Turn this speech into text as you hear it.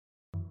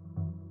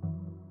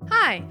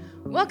Hi,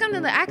 welcome to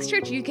the Acts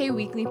Church UK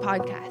Weekly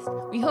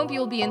Podcast. We hope you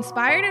will be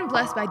inspired and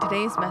blessed by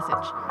today's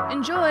message.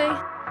 Enjoy!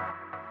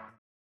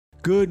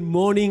 Good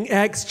morning,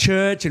 Acts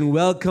Church, and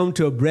welcome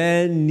to a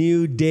brand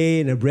new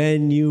day and a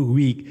brand new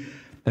week.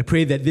 I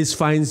pray that this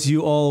finds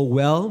you all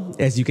well.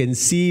 As you can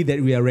see that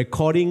we are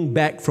recording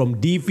back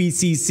from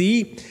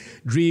DVCC,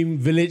 Dream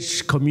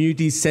Village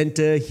Community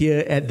Center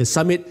here at the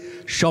Summit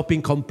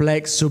Shopping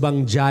Complex,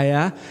 Subang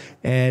Jaya.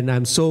 And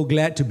I'm so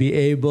glad to be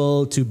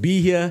able to be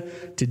here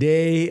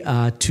today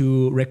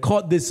to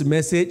record this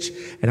message.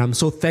 And I'm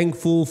so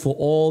thankful for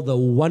all the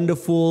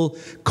wonderful,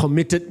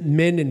 committed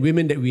men and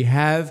women that we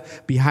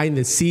have behind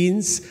the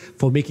scenes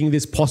for making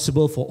this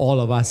possible for all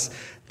of us.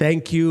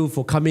 Thank you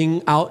for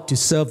coming out to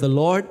serve the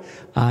Lord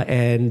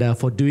and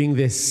for doing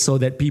this so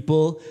that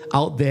people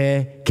out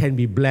there can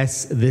be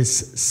blessed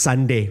this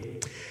Sunday.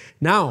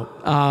 Now,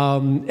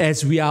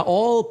 as we are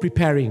all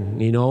preparing,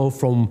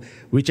 from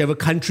whichever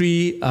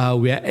country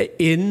we are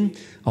in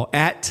or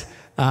at,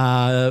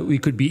 we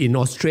could be in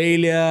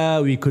Australia,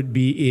 we could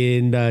be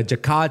in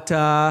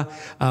Jakarta,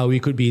 we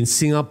could be in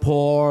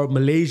Singapore,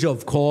 Malaysia,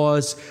 of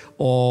course,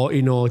 or,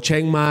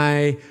 Chiang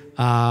Mai,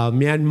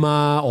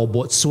 Myanmar or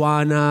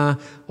Botswana,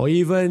 or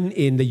even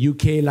in the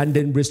UK,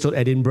 London, Bristol,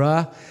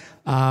 Edinburgh.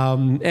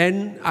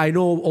 And I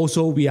know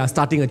also we are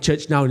starting a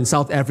church now in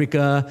South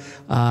Africa,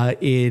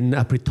 in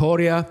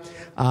Pretoria.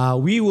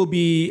 We will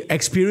be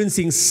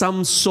experiencing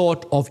some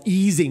sort of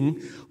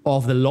easing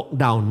of the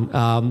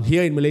lockdown.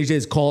 Here in Malaysia,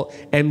 it's called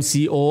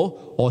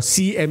MCO or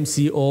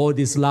CMCO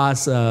this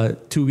last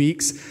 2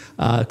 weeks,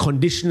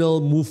 Conditional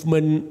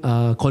Movement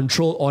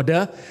Control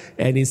Order.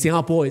 And in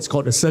Singapore, it's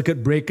called the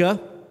Circuit Breaker.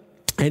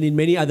 And in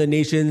many other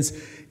nations,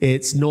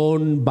 it's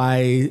known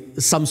by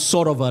some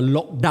sort of a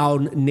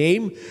lockdown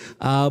name.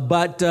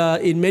 But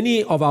in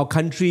many of our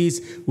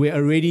countries, we're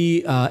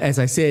already, as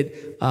I said,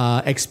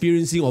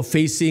 experiencing or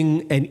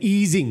facing an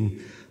easing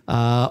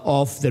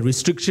of the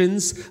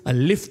restrictions, a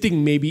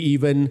lifting maybe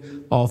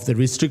even of the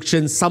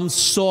restrictions, some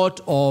sort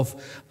of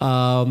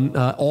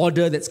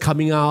order that's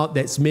coming out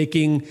that's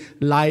making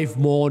life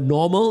more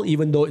normal,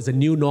 even though it's a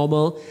new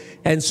normal.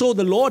 And so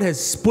the Lord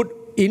has put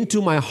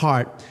into my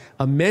heart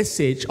a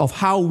message of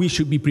how we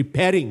should be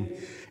preparing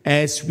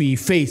as we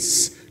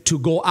face to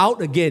go out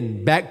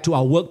again, back to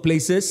our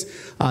workplaces,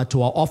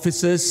 to our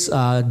offices,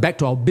 back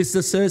to our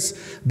businesses,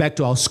 back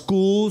to our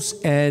schools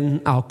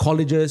and our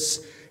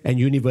colleges and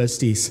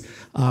universities.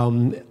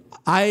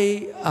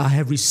 I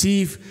have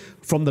received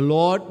from the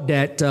Lord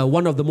that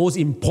one of the most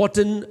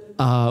important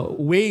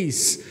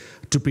ways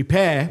to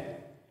prepare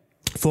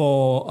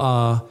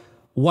for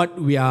what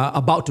we are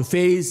about to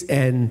face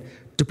and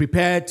to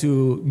prepare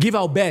to give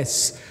our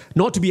best,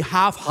 not to be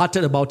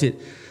half-hearted about it,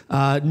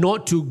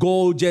 not to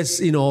go just,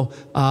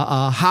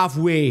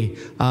 halfway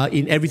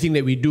in everything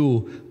that we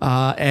do,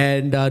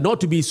 and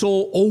not to be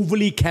so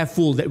overly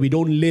careful that we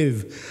don't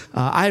live.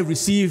 I have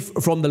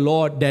received from the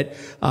Lord that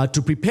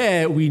to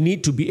prepare, we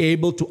need to be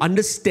able to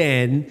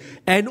understand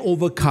and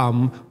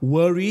overcome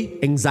worry,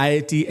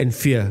 anxiety, and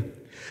fear.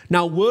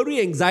 Now,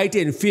 worry,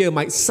 anxiety, and fear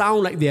might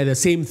sound like they're the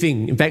same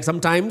thing. In fact,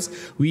 sometimes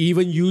we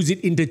even use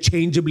it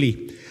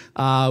interchangeably.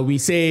 We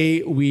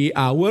say we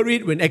are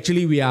worried when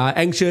actually we are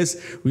anxious.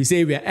 We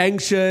say we are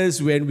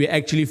anxious when we're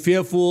actually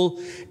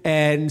fearful.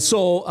 And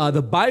so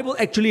the Bible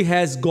actually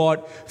has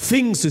got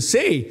things to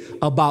say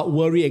about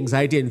worry,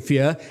 anxiety, and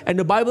fear. And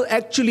the Bible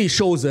actually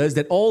shows us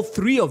that all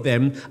three of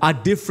them are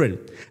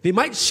different. They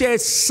might share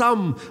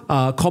some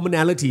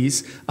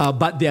commonalities,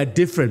 but they are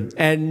different.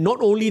 And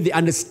not only the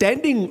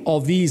understanding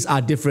of these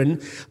are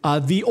different,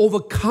 the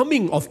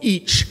overcoming of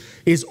each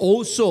is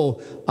also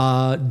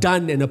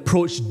done and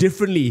approached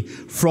differently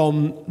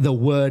from the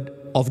Word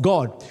of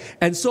God.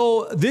 And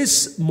so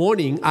this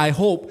morning, I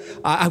hope,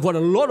 I've got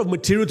a lot of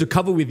material to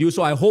cover with you,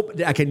 so I hope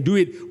that I can do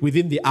it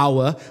within the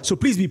hour. So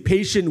please be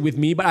patient with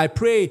me, but I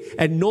pray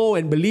and know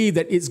and believe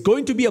that it's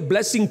going to be a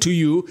blessing to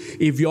you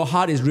if your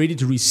heart is ready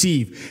to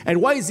receive.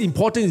 And why it's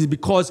important is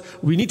because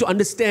we need to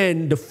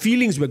understand the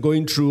feelings we're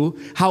going through,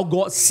 how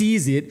God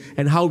sees it,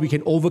 and how we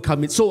can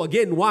overcome it. So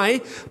again,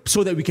 why?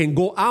 So that we can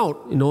go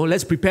out,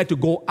 let's prepare to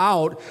go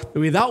out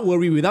without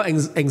worry, without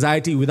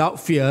anxiety, without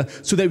fear,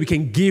 so that we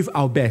can give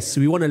our best.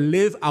 We want to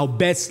live our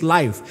best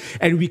life.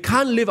 And we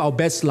can't live our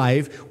best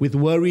life with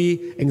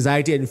worry,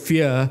 anxiety, and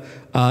fear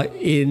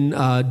in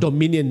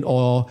dominion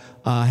or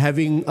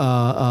having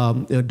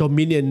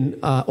dominion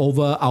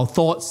over our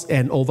thoughts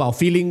and over our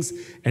feelings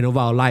and over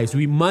our lives.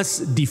 We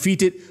must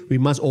defeat it. We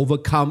must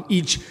overcome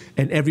each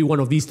and every one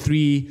of these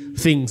three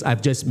things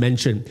I've just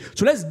mentioned.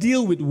 So let's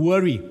deal with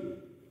worry.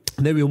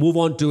 And then we'll move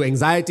on to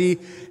anxiety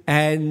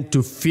and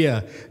to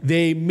fear.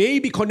 They may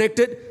be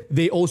connected.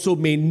 They also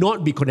may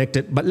not be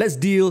connected. But let's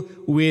deal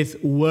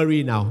with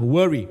worry now.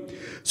 Worry.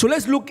 So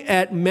let's look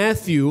at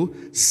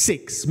Matthew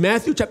 6.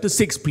 Matthew chapter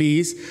 6,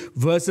 please,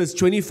 verses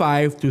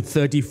 25 to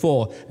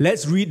 34.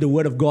 Let's read the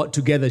word of God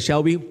together,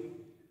 shall we?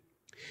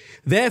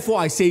 Therefore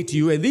I say to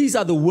you, and these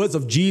are the words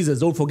of Jesus.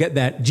 Don't forget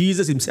that.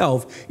 Jesus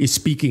himself is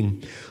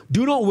speaking.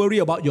 Do not worry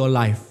about your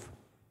life,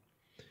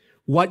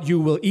 what you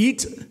will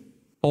eat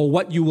or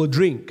what you will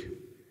drink,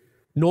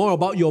 nor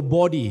about your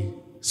body.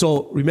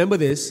 So remember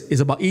this,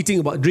 it's about eating,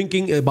 about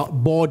drinking,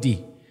 about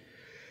body.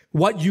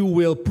 What you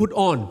will put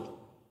on,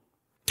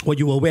 what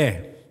you will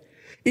wear.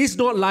 Is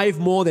not life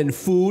more than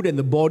food and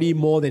the body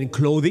more than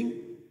clothing?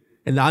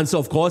 And the answer,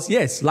 of course,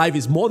 yes, life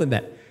is more than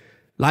that.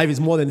 Life is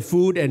more than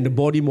food and the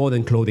body more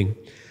than clothing.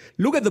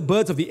 Look at the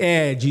birds of the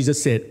air,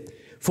 Jesus said.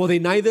 For they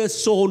neither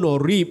sow nor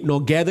reap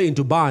nor gather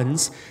into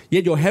barns,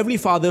 yet your heavenly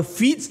Father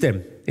feeds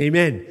them.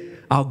 Amen.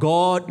 Our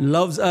God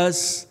loves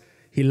us.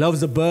 He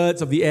loves the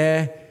birds of the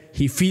air.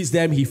 He feeds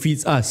them. He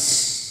feeds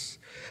us.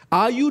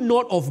 Are you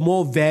not of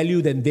more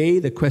value than they?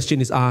 The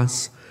question is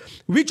asked.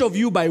 Which of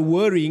you by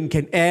worrying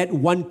can add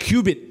 1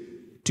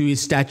 cubit to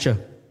his stature?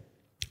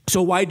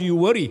 So why do you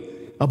worry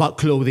about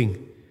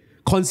clothing?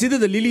 Consider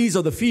the lilies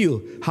of the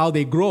field, how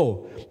they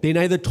grow. They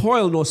neither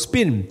toil nor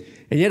spin.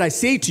 And yet I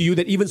say to you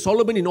that even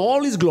Solomon in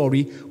all his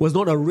glory was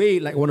not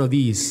arrayed like one of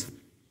these.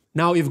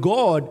 Now if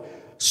God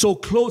so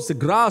clothes the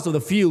grass of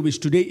the field, which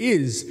today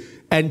is,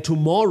 and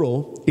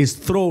tomorrow is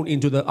thrown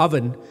into the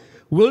oven,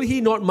 will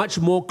he not much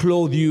more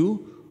clothe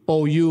you,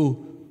 O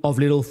you of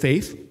little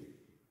faith?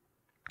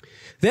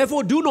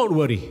 Therefore do not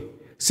worry,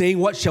 saying,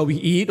 what shall we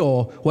eat,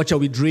 or what shall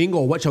we drink,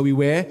 or what shall we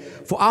wear?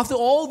 For after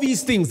all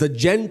these things the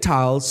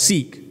Gentiles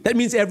seek. That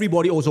means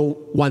everybody also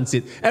wants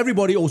it.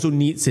 Everybody also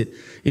needs it.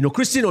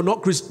 Christian or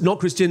not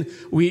Christian,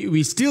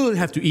 we still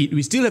have to eat.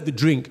 We still have to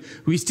drink.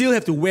 We still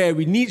have to wear.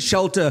 We need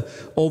shelter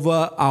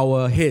over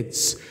our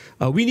heads.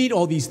 We need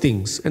all these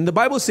things. And the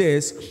Bible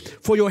says,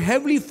 for your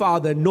heavenly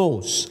Father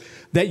knows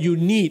that you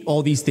need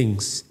all these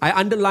things. I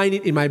underline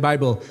it in my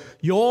Bible.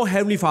 Your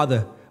heavenly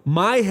Father,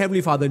 my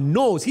heavenly Father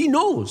knows. He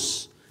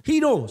knows. He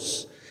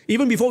knows.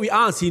 Even before we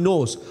ask, He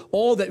knows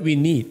all that we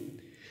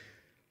need.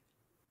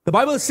 The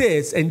Bible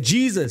says, and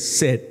Jesus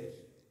said,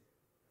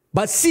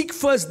 but seek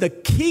first the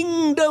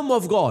kingdom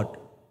of God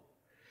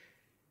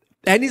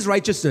and His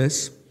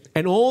righteousness,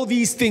 and all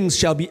these things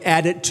shall be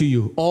added to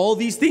you. All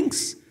these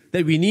things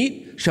that we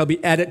need shall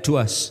be added to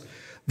us.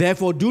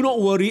 Therefore, do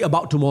not worry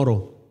about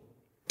tomorrow.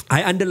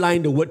 I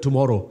underline the word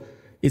tomorrow.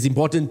 It's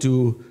important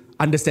to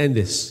understand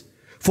this.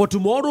 For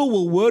tomorrow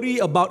will worry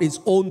about its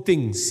own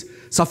things.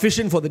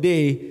 Sufficient for the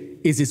day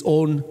is its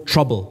own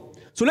trouble.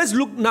 So let's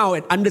look now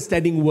at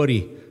understanding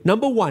worry.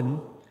 Number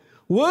one,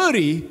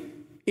 worry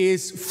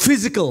is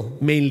physical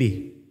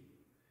mainly.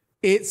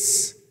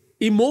 It's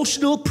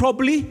emotional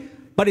probably,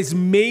 but it's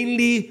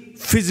mainly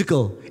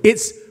physical.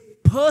 It's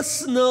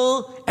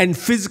personal and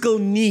physical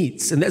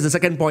needs. And that's the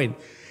second point.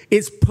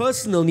 It's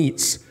personal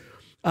needs.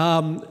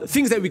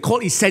 Things that we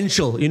call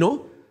essential,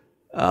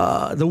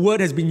 the word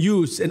has been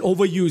used and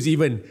overused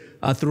even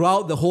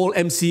throughout the whole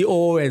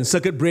MCO and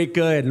circuit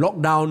breaker and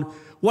lockdown.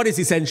 What is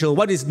essential?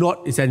 What is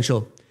not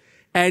essential?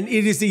 And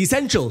it is the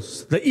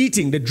essentials, the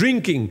eating, the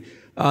drinking,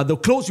 the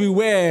clothes we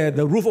wear,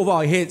 the roof over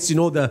our heads,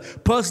 the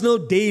personal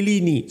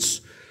daily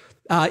needs.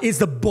 It's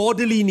the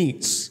bodily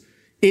needs.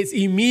 It's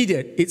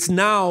immediate. It's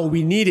now.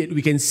 We need it.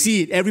 We can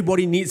see it.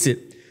 Everybody needs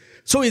it.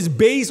 So it's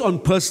based on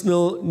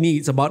personal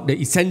needs, about the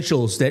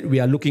essentials that we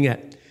are looking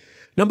at.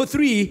 Number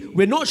three,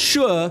 we're not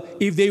sure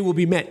if they will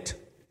be met.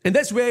 And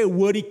that's where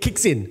worry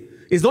kicks in.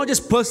 It's not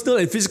just personal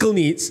and physical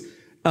needs,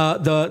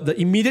 the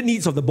immediate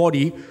needs of the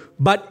body,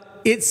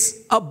 but it's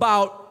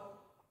about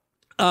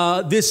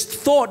this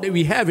thought that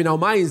we have in our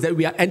minds that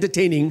we are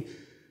entertaining.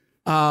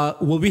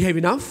 Will we have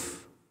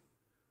enough?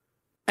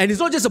 And it's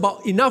not just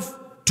about enough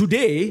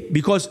today,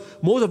 because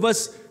most of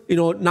us,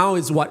 now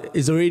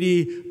it's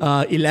already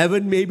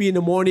 11 maybe in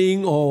the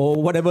morning,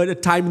 or whatever the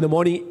time in the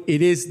morning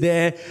it is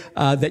there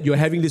that you're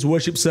having this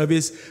worship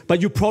service.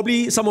 But you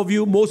probably,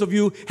 most of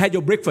you had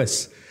your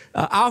breakfast.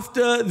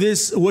 After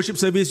this worship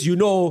service,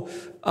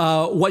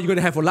 what you're going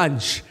to have for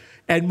lunch.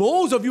 And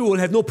most of you will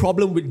have no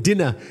problem with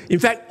dinner. In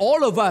fact,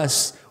 all of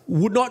us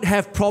would not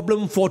have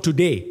problem for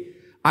today,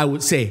 I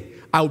would say.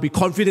 I would be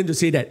confident to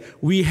say that.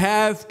 We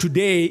have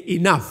today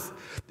enough.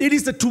 It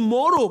is the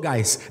tomorrow,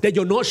 guys, that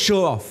you're not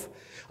sure of.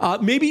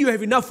 Maybe you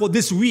have enough for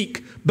this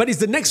week, but it's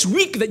the next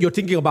week that you're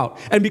thinking about.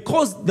 And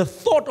because the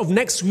thought of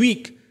next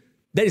week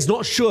that is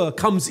not sure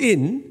comes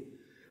in,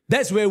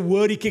 that's where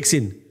worry kicks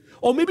in.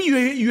 Or maybe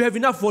you have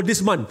enough for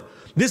this month.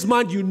 This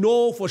month,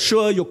 for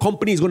sure your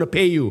company is going to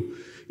pay you.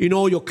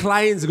 Your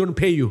clients are going to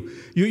pay you.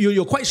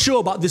 You're quite sure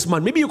about this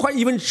month. Maybe you're quite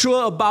even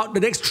sure about the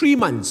next 3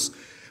 months.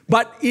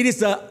 But it is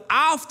the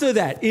after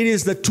that. It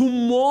is the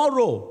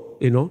tomorrow,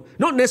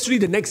 Not necessarily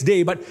the next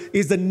day, but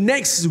it's the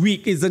next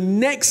week. It's the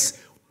next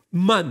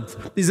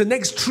month. It's the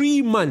next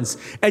 3 months.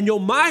 And your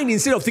mind,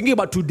 instead of thinking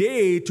about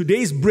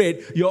today's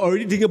bread, you're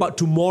already thinking about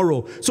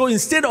tomorrow. So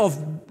instead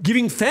of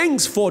giving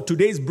thanks for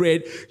today's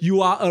bread,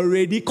 you are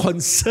already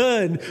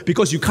concerned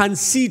because you can't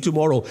see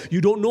tomorrow.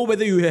 You don't know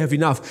whether you have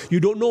enough.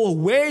 You don't know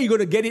where you're going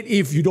to get it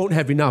if you don't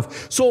have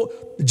enough. So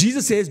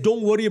Jesus says,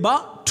 don't worry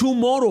about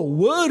tomorrow.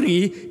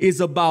 Worry is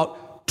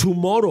about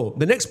tomorrow.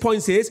 The next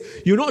point says,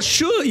 you're not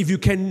sure if you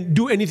can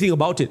do anything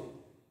about it.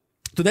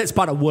 So that's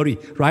part of worry,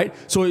 right?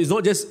 So it's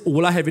not just,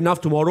 will I have enough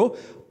tomorrow?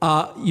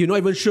 You're not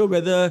even sure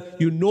whether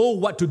you know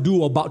what to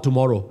do about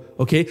tomorrow,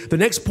 okay? The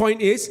next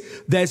point is,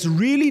 there's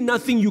really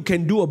nothing you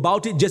can do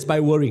about it just by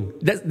worrying.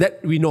 That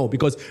we know,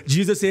 because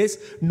Jesus says,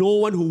 no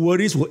one who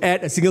worries will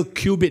add a single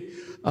cubit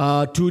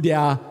to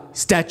their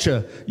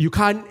stature. You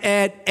can't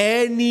add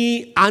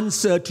any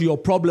answer to your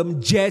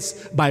problem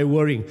just by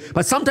worrying.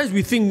 But sometimes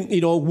we think,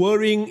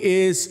 worrying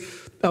is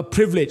a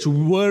privilege.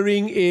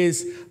 Worrying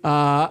is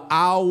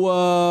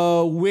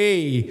our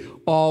way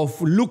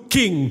of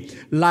looking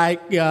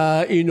like, we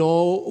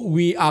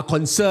are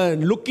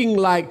concerned, looking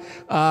like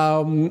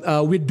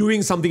we're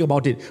doing something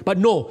about it. But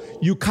no,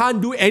 you can't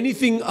do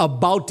anything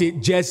about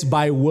it just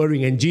by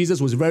worrying. And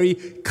Jesus was very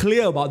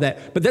clear about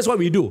that. But that's what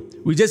we do.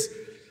 We just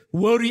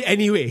worry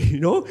anyway,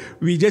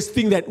 We just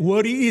think that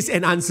worry is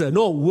an answer.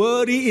 No,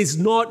 worry is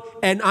not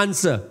an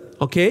answer,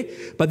 okay?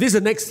 But this is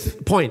the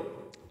next point.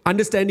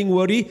 Understanding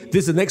worry, this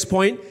is the next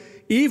point.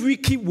 If we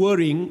keep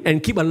worrying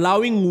and keep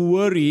allowing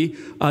worry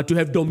to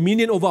have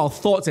dominion over our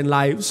thoughts and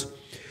lives,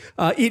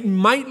 it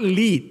might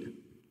lead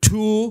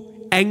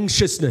to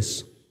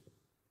anxiousness.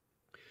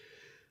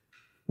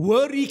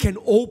 Worry can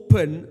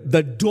open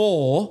the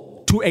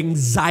door to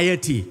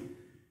anxiety.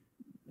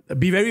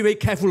 Be very, very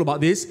careful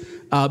about this.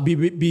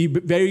 Be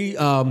very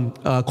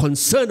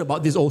concerned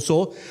about this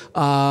also,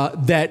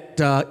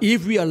 that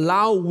if we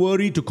allow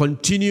worry to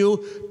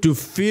continue to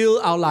fill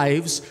our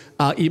lives,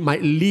 it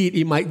might lead,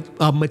 it might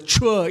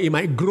mature, it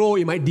might grow,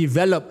 it might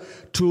develop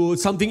to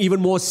something even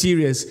more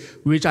serious,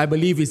 which I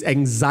believe is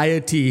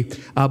anxiety.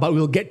 But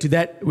we'll get to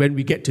that when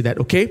we get to that,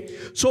 okay?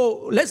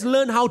 So let's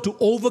learn how to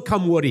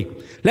overcome worry.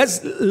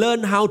 Let's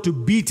learn how to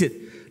beat it.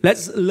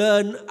 Let's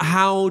learn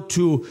how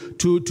to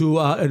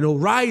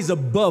rise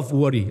above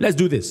worry. Let's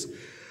do this.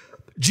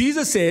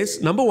 Jesus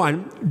says, number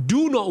one,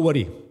 do not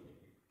worry.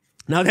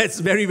 Now that's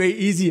very, very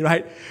easy,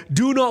 right?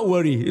 Do not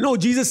worry.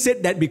 Jesus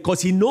said that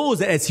because he knows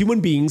that as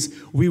human beings,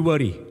 we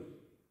worry.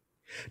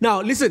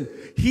 Now listen,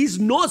 he's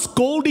not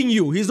scolding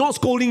you. He's not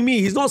scolding me.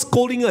 He's not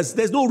scolding us.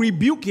 There's no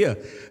rebuke here.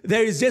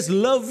 There is just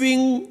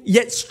loving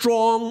yet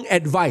strong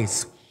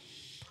advice.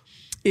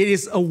 It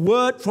is a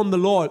word from the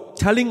Lord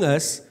telling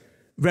us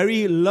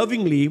very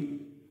lovingly,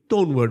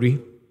 don't worry.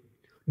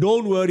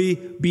 Don't worry,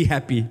 be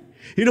happy.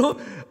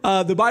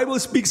 The Bible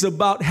speaks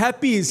about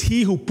happy is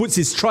he who puts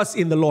his trust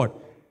in the Lord.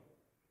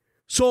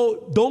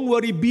 So don't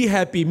worry, be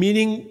happy,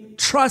 meaning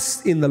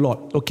trust in the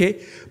Lord,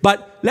 okay?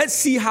 But let's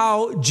see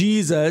how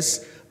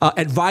Jesus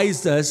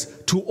advised us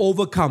to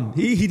overcome.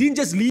 He didn't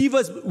just leave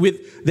us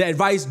with the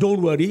advice,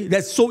 don't worry.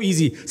 That's so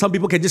easy. Some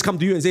people can just come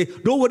to you and say,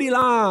 don't worry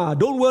lah,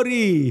 don't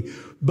worry.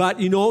 But,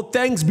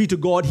 thanks be to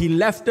God, he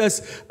left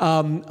us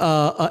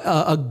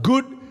a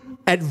good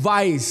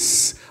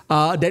advice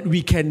that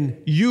we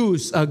can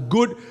use, a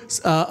good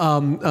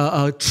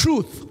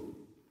truth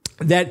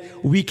that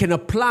we can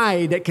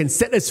apply, that can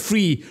set us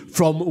free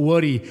from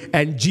worry.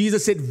 And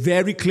Jesus said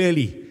very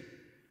clearly,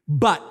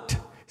 but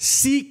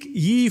seek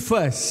ye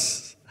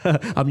first.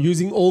 I'm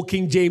using Old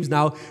King James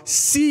now.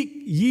 Seek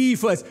ye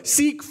first.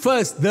 Seek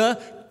first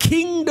the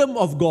kingdom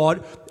of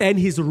God and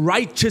his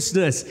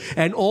righteousness,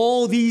 and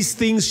all these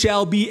things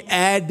shall be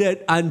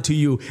added unto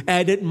you.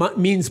 Added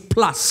means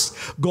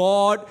plus.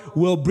 God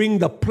will bring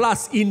the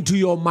plus into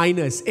your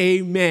minus.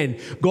 Amen.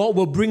 God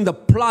will bring the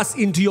plus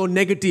into your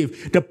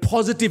negative, the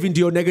positive into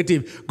your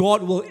negative.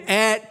 God will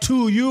add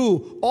to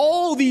you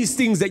all these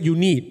things that you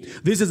need.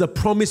 This is a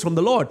promise from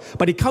the Lord,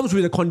 but it comes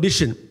with a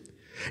condition.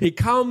 It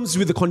comes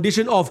with the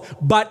condition of,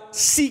 but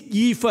seek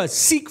ye first.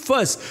 Seek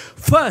first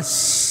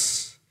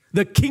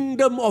the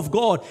kingdom of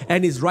God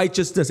and his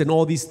righteousness, and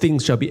all these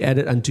things shall be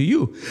added unto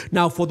you.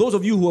 Now, for those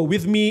of you who are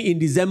with me in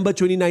December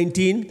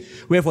 2019,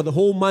 where for the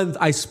whole month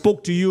I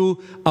spoke to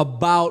you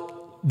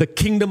about the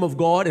kingdom of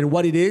God and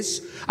what it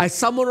is, I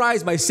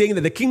summarized by saying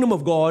that the kingdom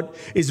of God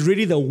is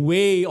really the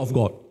way of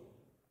God.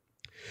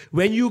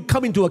 When you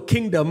come into a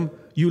kingdom,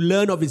 you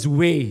learn of its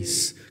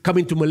ways. Come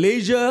into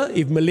Malaysia,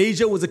 if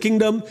Malaysia was a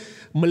kingdom,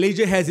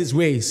 Malaysia has its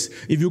ways.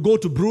 If you go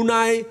to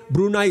Brunei,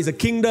 Brunei is a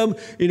kingdom,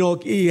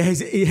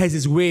 it has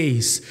its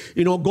ways.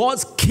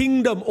 God's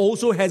kingdom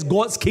also has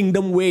God's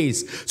kingdom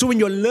ways. So when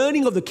you're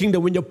learning of the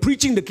kingdom, when you're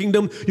preaching the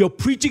kingdom, you're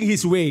preaching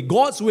his way.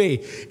 God's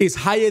way is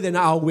higher than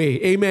our way.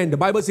 Amen. The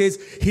Bible says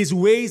his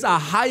ways are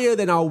higher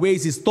than our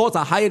ways. His thoughts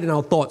are higher than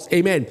our thoughts.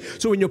 Amen.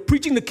 So when you're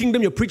preaching the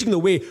kingdom, you're preaching the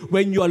way.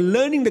 When you're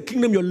learning the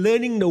kingdom, you're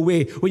learning the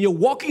way. When you're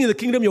walking in the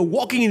kingdom, you're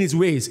walking in his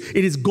ways.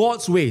 It is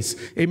God's ways.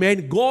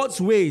 Amen. God's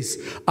ways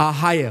are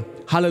higher.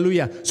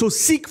 Hallelujah. So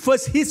seek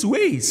first his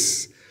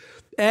ways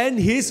and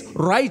his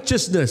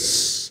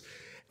righteousness,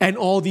 and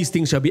all these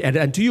things shall be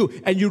added unto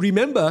you. And you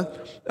remember,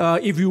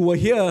 if you were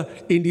here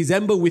in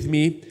December with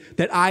me,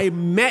 that I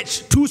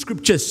matched two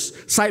scriptures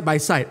side by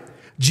side.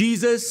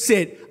 Jesus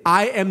said,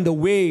 I am the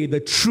way,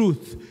 the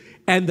truth,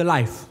 and the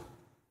life.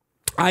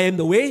 I am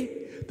the way,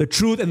 the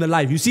truth, and the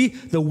life. You see,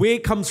 the way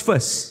comes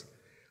first,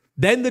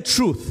 then the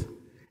truth,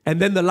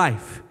 and then the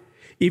life.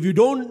 If you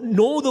don't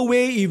know the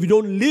way, if you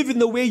don't live in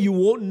the way, you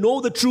won't know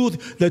the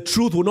truth. The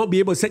truth will not be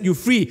able to set you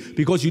free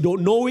because you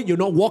don't know it, you're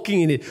not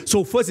walking in it.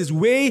 So first is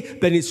way,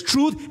 then it's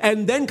truth,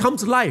 and then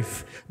comes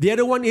life. The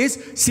other one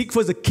is seek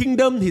first the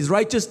kingdom, his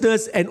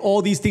righteousness, and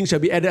all these things shall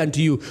be added unto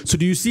you. So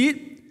do you see it?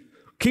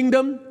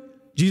 Kingdom,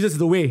 Jesus is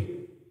the way.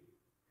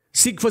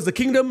 Seek first the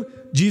kingdom,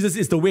 Jesus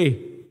is the way.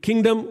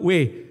 Kingdom,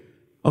 way.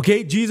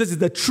 Okay, Jesus is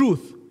the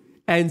truth.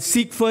 And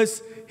seek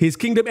first his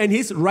kingdom and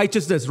his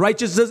righteousness.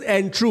 Righteousness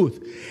and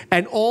truth.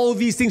 And all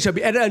these things shall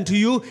be added unto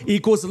you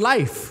equals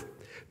life.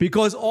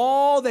 Because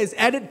all that is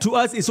added to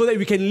us is so that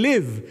we can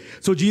live.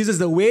 So Jesus is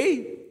the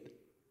way,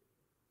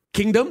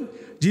 kingdom.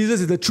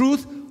 Jesus is the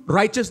truth,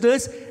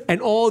 righteousness,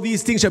 and all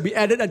these things shall be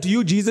added unto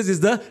you. Jesus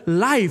is the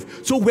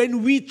life. So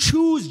when we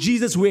choose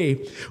Jesus'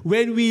 way,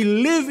 when we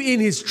live in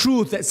his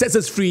truth that sets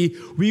us free,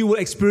 we will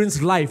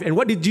experience life. And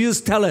what did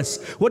Jesus tell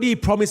us? What did he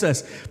promise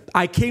us?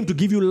 I came to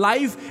give you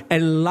life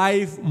and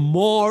life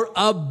more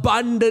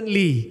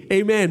abundantly.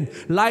 Amen.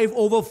 Life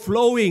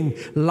overflowing,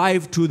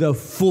 life to the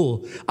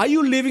full. Are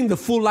you living the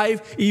full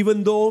life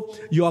even though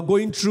you are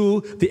going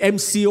through the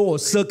MCO or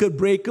circuit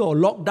breaker or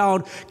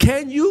lockdown?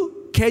 Can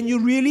you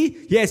really?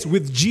 Yes,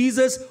 with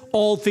Jesus,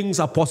 all things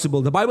are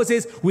possible. The Bible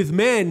says, with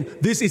man,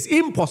 this is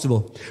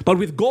impossible. But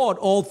with God,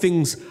 all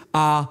things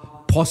are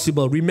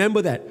possible.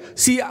 Remember that.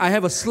 See, I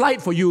have a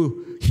slide for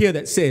you here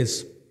that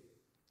says,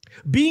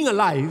 being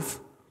alive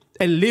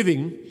and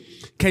living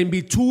can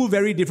be two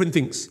very different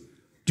things.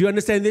 Do you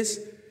understand this?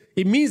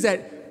 It means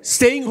that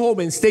staying home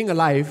and staying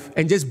alive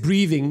and just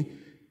breathing,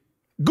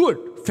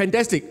 good.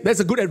 Fantastic. That's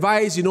a good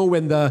advice,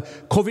 when the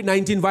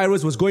COVID-19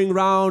 virus was going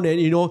around and,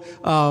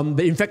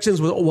 the infections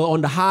were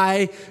on the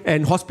high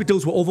and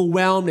hospitals were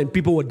overwhelmed and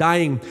people were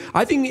dying.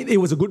 I think it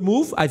was a good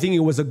move. I think it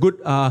was a good,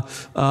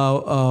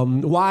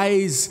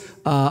 wise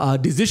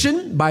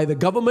decision by the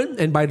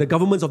government and by the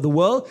governments of the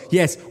world.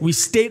 Yes, we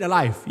stayed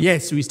alive.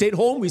 Yes, we stayed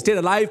home, we stayed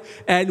alive,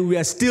 and we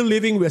are still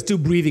living, we are still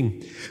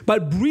breathing.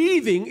 But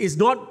breathing is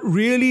not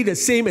really the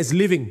same as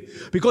living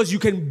because you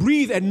can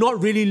breathe and not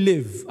really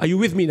live. Are you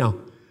with me now?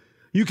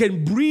 You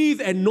can breathe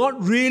and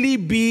not really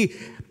be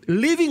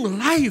living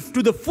life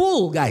to the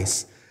full,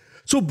 guys.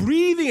 So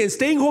breathing and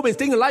staying home and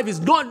staying alive is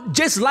not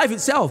just life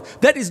itself.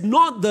 That is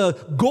not the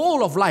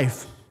goal of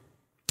life.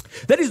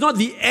 That is not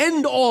the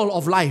end all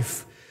of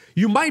life.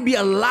 You might be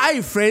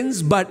alive,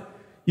 friends, but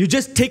you're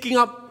just taking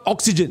up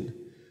oxygen.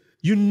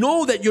 You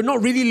know that you're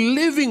not really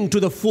living to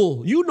the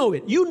full. You know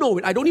it. You know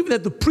it. I don't even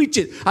have to preach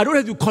it. I don't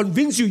have to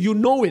convince you. You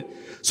know it.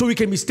 So we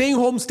can be staying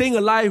home, staying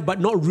alive, but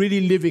not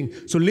really living.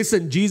 So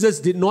listen, Jesus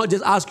did not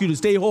just ask you to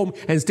stay home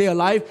and stay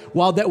alive.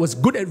 While that was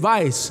good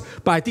advice,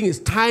 but I think it's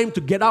time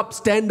to get up,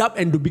 stand up,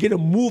 and to begin to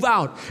move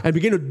out and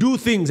begin to do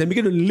things and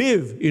begin to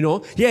live,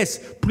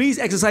 Yes, please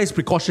exercise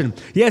precaution.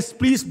 Yes,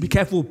 please be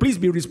careful. Please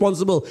be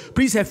responsible.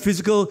 Please have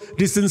physical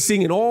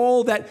distancing and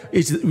all that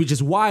which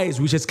is wise,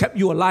 which has kept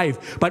you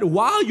alive. But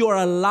while you're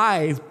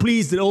alive,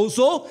 please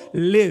also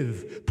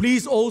live.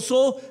 Please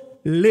also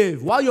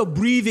live. While you're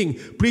breathing,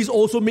 please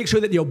also make sure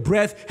that your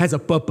breath has a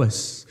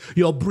purpose.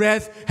 Your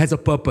breath has a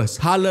purpose.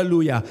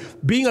 Hallelujah.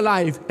 Being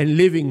alive and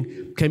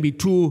living can be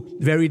two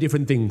very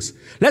different things.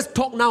 Let's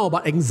talk now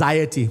about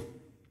anxiety.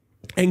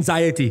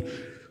 Anxiety.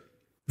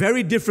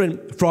 Very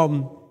different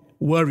from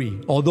worry,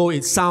 although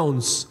it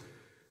sounds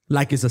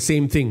like it's the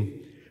same thing.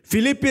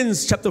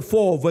 Philippians chapter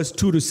 4, verse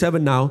 2 to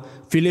 7 now.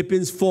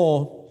 Philippians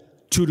 4,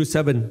 2 to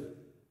 7.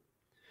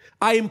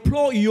 I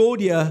implore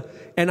Euodia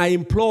and I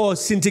implore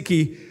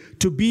Syntyche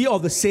to be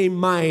of the same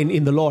mind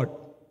in the Lord.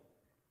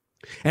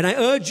 And I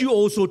urge you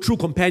also, true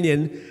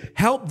companion,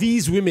 help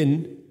these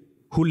women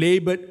who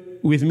labored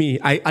with me.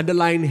 I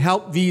underline,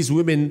 help these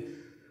women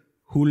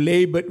who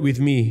labored with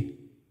me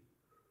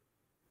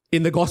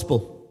in the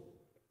gospel.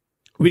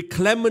 With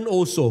Clement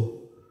also,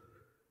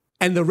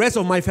 and the rest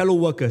of my fellow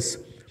workers,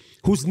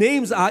 whose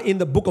names are in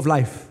the book of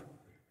life.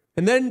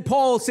 And then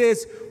Paul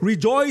says,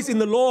 rejoice in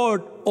the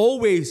Lord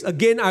always.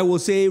 Again, I will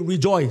say,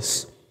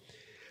 rejoice.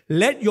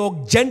 Let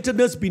your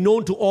gentleness be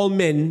known to all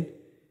men.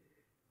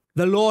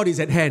 The Lord is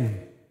at hand.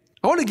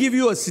 I want to give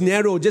you a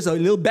scenario, just a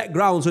little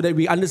background so that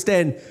we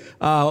understand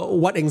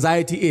what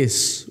anxiety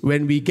is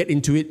when we get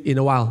into it in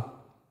a while.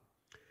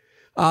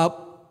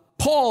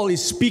 Paul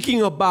is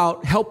speaking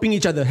about helping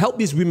each other, help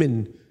these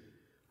women.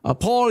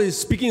 Paul is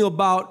speaking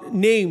about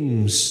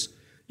names,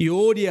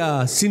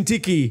 Euodia,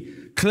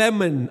 Syntyche,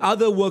 Clement,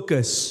 other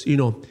workers,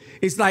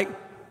 It's like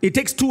it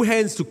takes two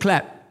hands to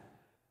clap.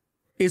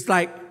 It's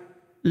like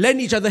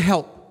lend each other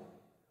help.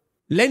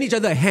 Lend each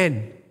other a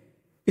hand.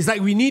 It's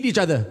like we need each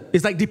other.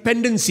 It's like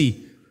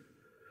dependency.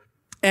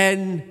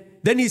 And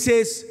then he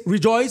says,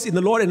 rejoice in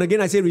the Lord. And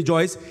again, I say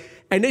rejoice.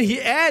 And then he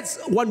adds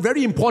one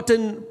very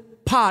important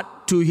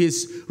part to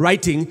his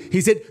writing.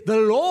 He said, the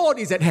Lord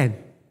is at hand.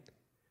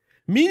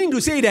 Meaning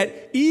to say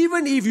that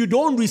even if you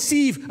don't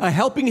receive a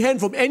helping hand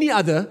from any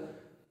other,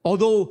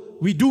 although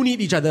we do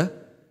need each other,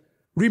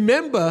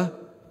 remember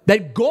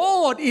that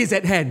God is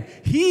at hand.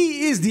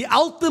 He is the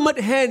ultimate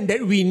hand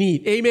that we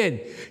need.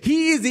 Amen.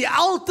 He is the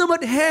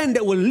ultimate hand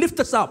that will lift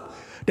us up,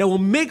 that will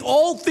make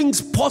all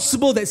things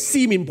possible that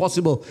seem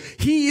impossible.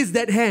 He is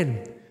that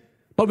hand.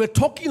 But we're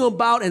talking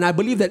about, and I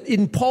believe that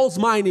in Paul's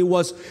mind it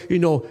was,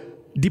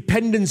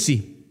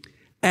 dependency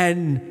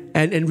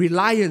and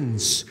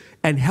reliance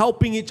and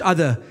helping each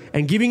other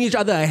and giving each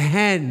other a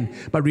hand.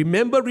 But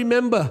remember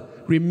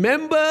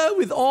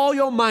with all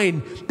your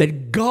mind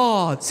that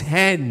God's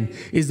hand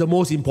is the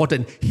most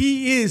important.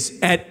 He is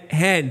at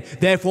hand.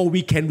 Therefore,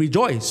 we can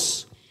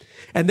rejoice.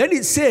 And then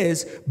it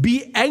says,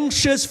 be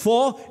anxious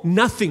for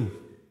nothing.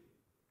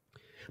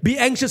 Be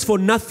anxious for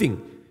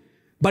nothing.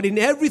 But in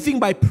everything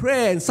by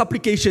prayer and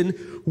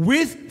supplication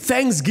with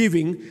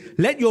thanksgiving,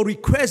 let your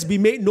requests be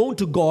made known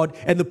to God,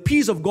 and the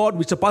peace of God,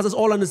 which surpasses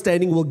all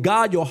understanding, will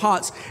guard your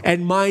hearts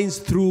and minds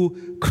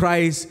through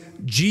Christ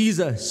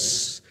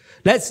Jesus.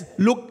 Let's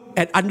look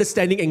at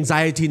understanding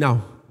anxiety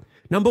now.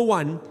 Number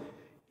one,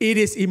 it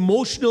is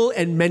emotional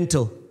and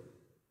mental.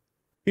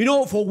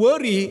 For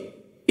worry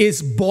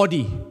is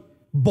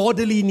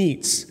bodily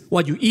needs.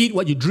 What you eat,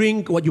 what you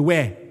drink, what you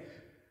wear.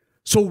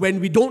 So when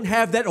we don't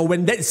have that, or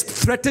when that is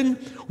threatened,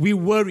 we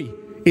worry.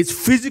 It's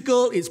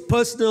physical, it's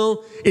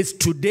personal, it's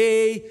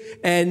today,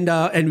 and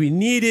we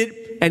need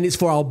it, and it's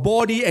for our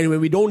body, and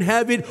when we don't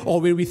have it,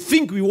 or when we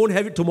think we won't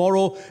have it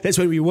tomorrow, that's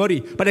when we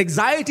worry. But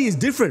anxiety is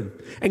different.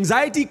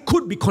 Anxiety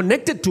could be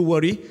connected to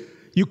worry.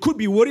 You could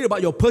be worried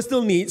about your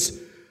personal needs,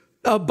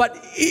 but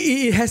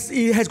it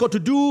has got to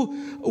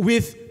do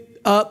with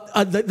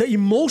the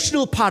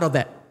emotional part of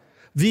that,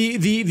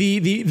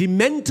 the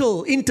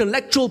mental,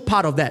 intellectual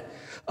part of that.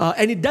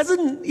 And it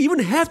doesn't even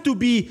have to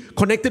be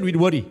connected with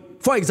worry.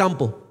 For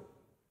example,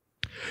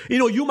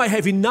 you might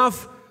have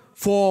enough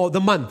for the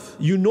month.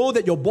 You know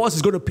that your boss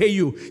is going to pay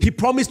you. He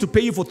promised to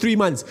pay you for 3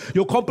 months.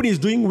 Your company is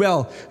doing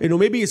well.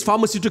 Maybe it's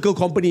pharmaceutical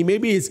company.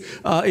 Maybe it's,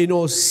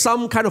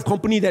 some kind of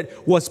company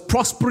that was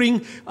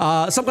prospering,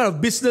 some kind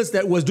of business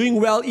that was doing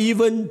well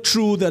even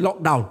through the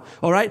lockdown.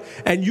 All right?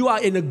 And you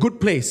are in a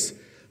good place.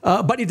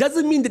 But it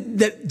doesn't mean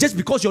that just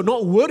because you're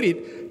not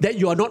worried that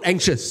you are not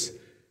anxious.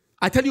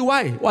 I tell you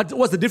why.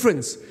 What's the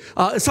difference?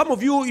 Some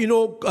of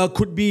you,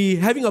 could be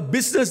having a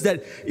business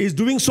that is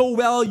doing so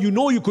well,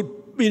 you could,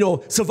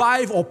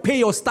 survive or pay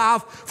your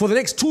staff for the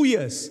next 2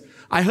 years.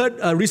 I heard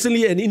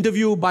recently an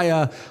interview by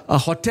a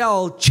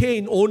hotel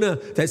chain owner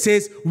that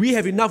says, we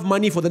have enough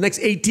money for the next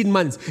 18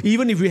 months.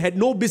 Even if we had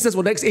no business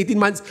for the next 18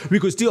 months, we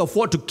could still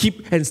afford to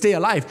keep and stay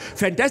alive.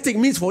 Fantastic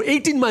means for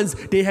 18 months,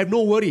 they have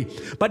no worry.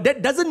 But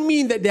that doesn't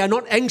mean that they are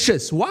not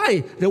anxious.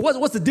 Why?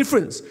 What's the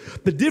difference?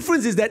 The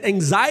difference is that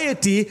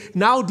anxiety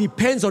now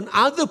depends on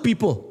other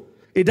people.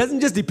 It doesn't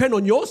just depend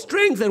on your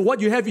strength and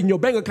what you have in your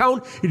bank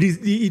account.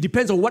 It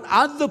depends on what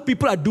other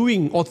people are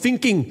doing or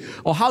thinking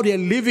or how they are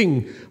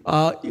living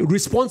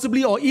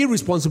responsibly or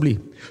irresponsibly.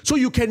 So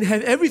you can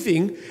have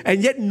everything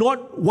and yet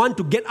not want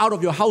to get out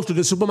of your house to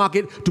the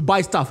supermarket to buy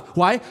stuff.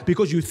 Why?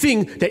 Because you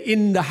think that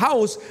in the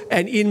house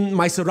and in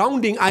my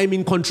surrounding, I am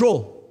in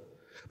control.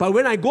 But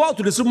when I go out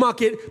to the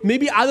supermarket,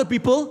 maybe other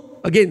people,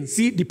 again,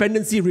 see,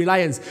 dependency,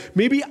 reliance.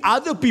 Maybe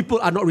other people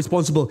are not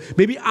responsible.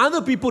 Maybe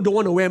other people don't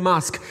want to wear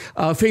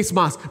face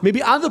mask.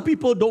 Maybe other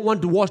people don't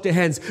want to wash their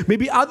hands.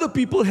 Maybe other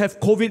people have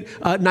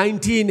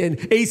COVID-19 and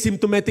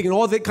asymptomatic and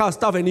all that kind of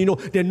stuff, and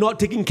they're not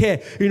taking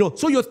care.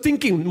 So you're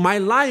thinking, my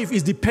life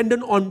is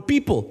dependent on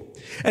people.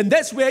 And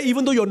that's where,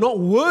 even though you're not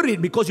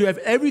worried because you have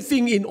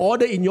everything in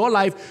order in your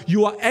life,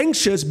 you are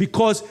anxious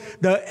because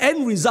the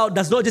end result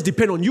does not just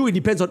depend on you, it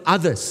depends on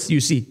others, you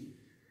see.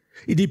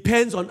 It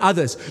depends on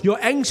others. You're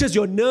anxious,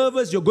 you're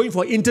nervous, you're going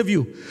for an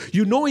interview.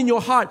 You know in your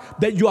heart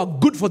that you are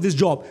good for this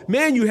job.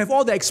 Man, you have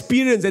all the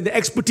experience and the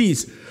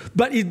expertise.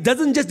 But it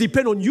doesn't just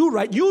depend on you,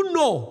 right? You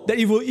know that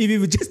if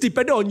it just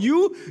depended on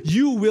you,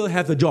 you will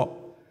have the job.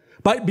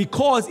 But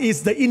because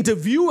it's the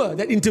interviewer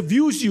that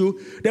interviews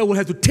you that will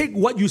have to take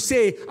what you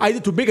say either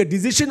to make a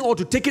decision or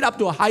to take it up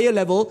to a higher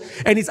level,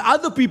 and it's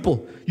other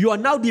people. You are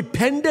now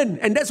dependent,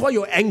 and that's why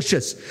you're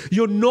anxious.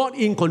 You're not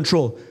in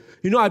control.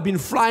 I've been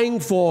flying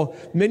for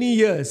many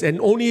years, and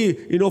only,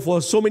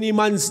 for so many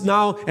months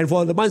now, and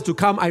for the months to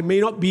come, I may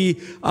not be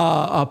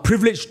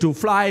privileged to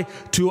fly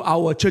to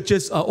our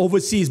churches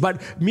overseas.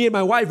 But me and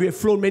my wife, we have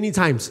flown many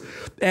times.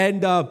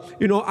 And,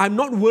 I'm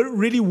not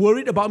really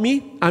worried about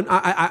me.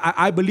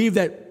 I believe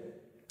that,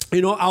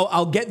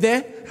 I'll get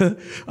there.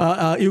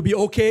 It'll be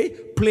okay.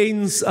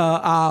 Planes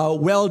are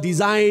well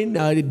designed.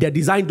 They're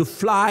designed to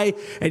fly.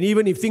 And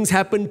even if things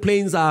happen,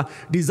 planes are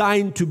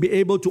designed to be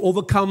able to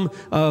overcome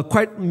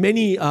quite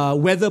many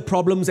weather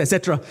problems,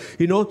 etc.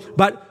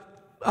 But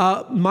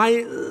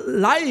my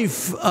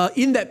life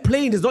in that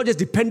plane is not just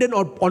dependent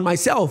on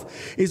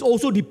myself. It's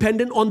also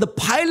dependent on the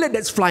pilot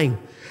that's flying.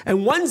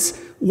 And once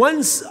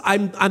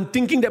I'm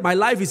thinking that my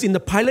life is in the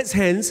pilot's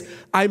hands,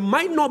 I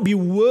might not be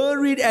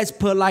worried as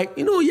per I'm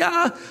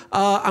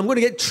going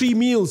to get 3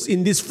 meals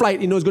in this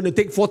flight. It's going to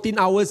take 14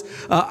 hours.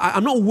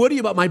 I'm not worried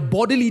about my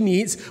bodily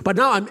needs, but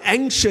now I'm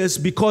anxious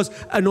because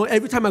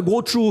every time I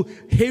go through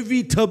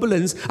heavy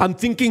turbulence, I'm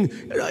thinking,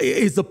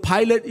 is the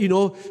pilot,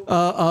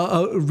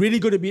 really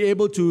going to be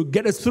able to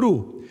get us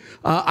through?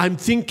 I'm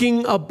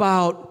thinking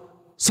about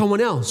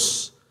someone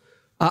else.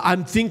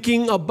 I'm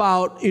thinking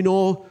about,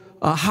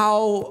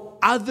 how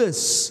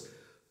others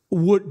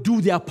would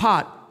do their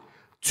part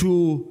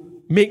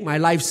to make my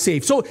life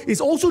safe. So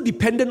it's also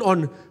dependent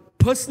on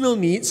personal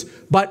needs,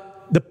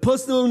 but the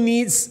personal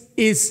needs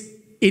is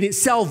in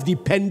itself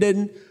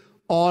dependent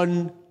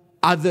on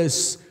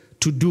others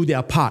to do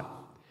their part.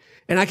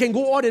 And I can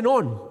go on and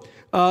on.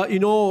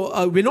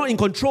 We're not in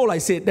control, I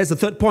said. That's the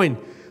third point.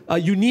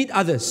 You need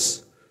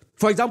others.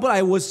 For example,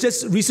 I was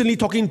just recently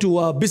talking to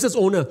a business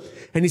owner,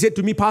 and he said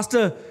to me,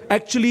 Pastor,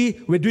 actually,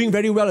 we're doing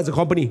very well as a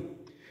company.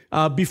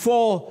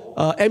 Before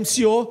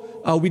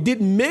MCO, we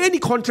did many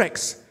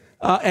contracts,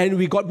 and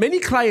we got many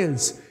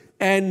clients,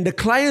 and the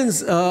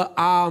clients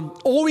are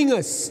owing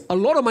us a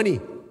lot of money.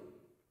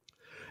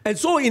 And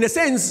so, in a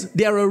sense,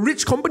 they are a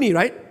rich company,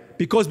 right?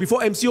 Because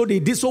before MCO, they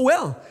did so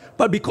well.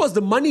 But because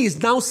the money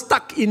is now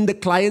stuck in the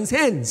client's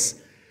hands.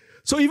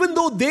 So even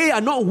though they are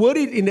not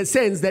worried in the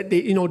sense that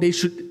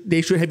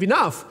they should have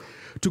enough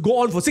to go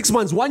on for 6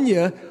 months, 1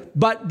 year,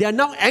 but they are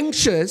now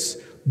anxious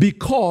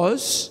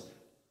because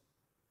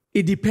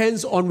it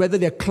depends on whether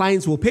their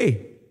clients will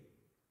pay.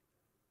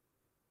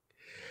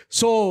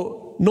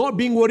 So not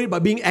being worried,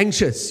 but being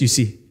anxious, you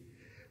see.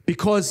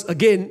 Because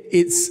again,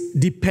 it's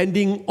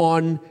depending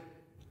on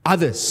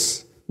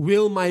others.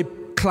 Will my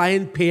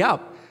client pay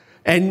up?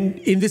 And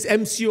in this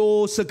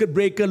MCO, circuit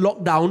breaker,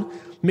 lockdown,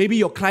 maybe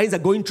your clients are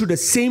going through the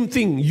same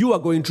thing you are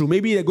going through.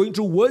 Maybe they're going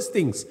through worse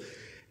things.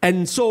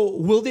 And so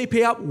will they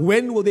pay up?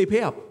 When will they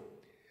pay up?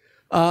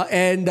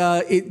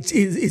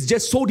 It's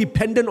just so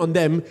dependent on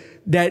them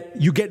that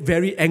you get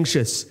very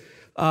anxious.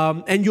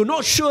 And you're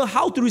not sure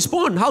how to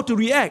respond, how to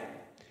react.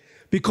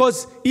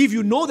 Because if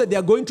you know that they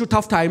are going through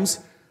tough times,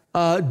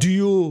 do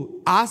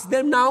you ask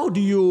them now? Do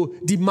you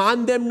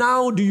demand them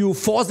now? Do you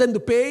force them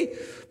to pay?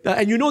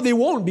 And you know they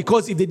won't,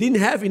 because if they didn't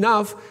have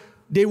enough,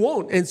 they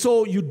won't. And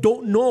so you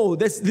don't know.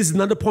 This is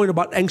another point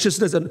about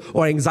anxiousness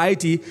or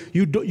anxiety.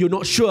 You're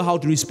not sure how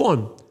to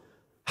respond,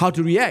 how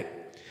to react.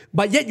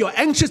 But yet you're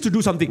anxious to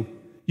do something.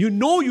 You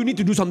know you need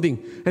to do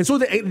something. And so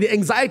the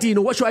anxiety,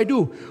 what should I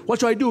do? What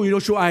should I do?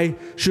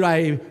 Should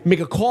I make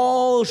a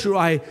call? Should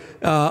I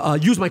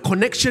use my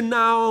connection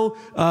now?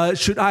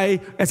 Should I,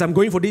 as I'm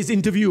going for this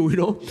interview,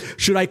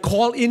 should I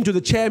call in to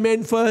the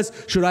chairman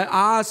first? Should I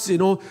ask,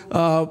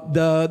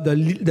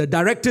 the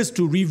directors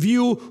to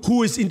review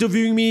who is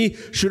interviewing me?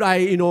 Should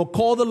I,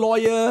 call the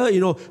lawyer?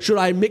 Should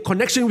I make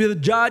connection with the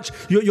judge?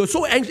 You're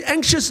so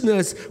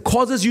anxiousness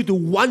causes you to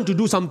want to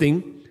do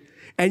something.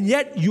 And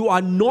yet you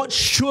are not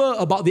sure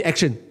about the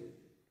action.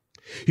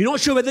 You're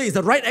not sure whether it's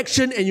the right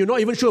action, and you're not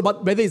even sure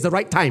about whether it's the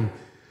right time.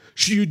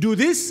 Should you do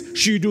this?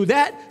 Should you do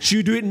that? Should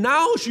you do it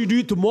now? Should you do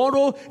it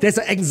tomorrow? There's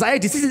an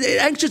anxiety.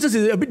 Anxiousness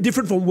is a bit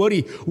different from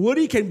worry.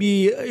 Worry can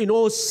be,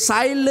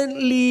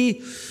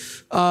 silently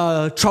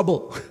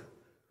trouble.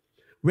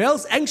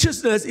 Whereas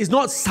anxiousness is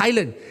not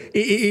silent.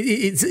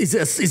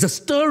 It's a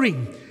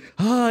stirring.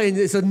 And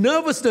it's a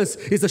nervousness,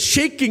 it's a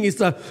shaking, it's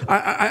a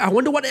I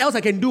wonder what else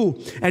I can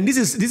do. And this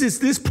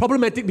is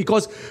problematic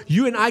because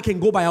you and I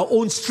can go by our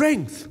own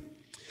strength.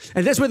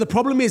 And that's where the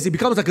problem is. It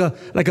becomes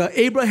like a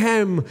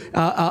Abraham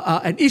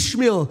and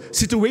Ishmael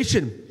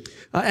situation.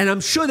 And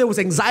I'm sure there was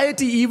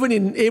anxiety even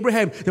in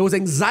Abraham. There was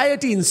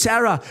anxiety in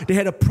Sarah. They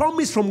had a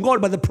promise from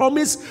God, but the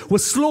promise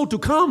was slow to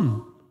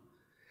come.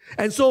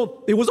 And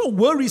so it wasn't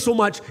worry so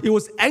much, it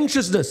was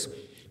anxiousness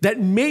that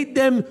made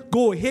them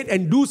go ahead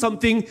and do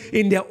something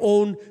in their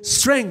own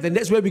strength. And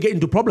that's where we get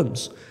into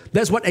problems.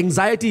 That's why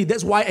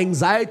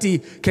anxiety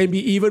can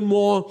be even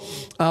more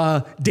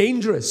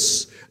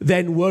dangerous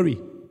than worry.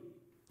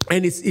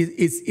 And it's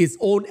its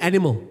own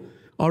animal.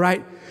 All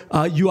right?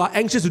 You are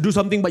anxious to do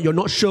something, but you're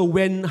not sure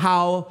when,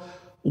 how,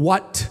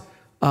 what.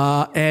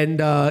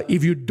 And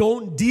if you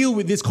don't deal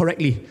with this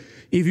correctly,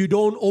 if you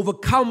don't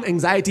overcome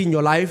anxiety in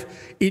your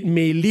life, it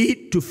may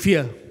lead to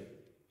fear.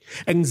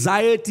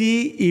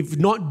 Anxiety, if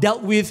not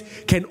dealt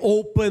with, can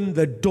open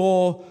the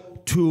door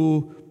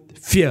to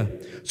fear.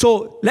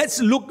 So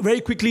let's look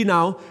very quickly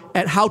now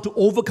at how to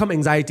overcome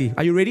anxiety.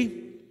 Are you ready?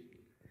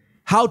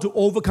 How to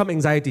overcome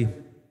anxiety.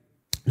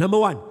 Number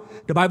 1,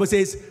 the Bible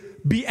says,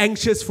 be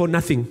anxious for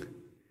nothing.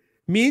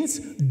 Means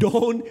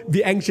don't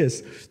be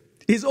anxious.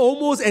 It's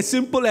almost as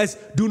simple as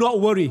do not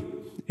worry.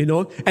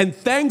 And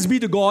thanks be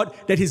to God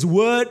that His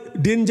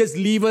word didn't just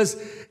leave us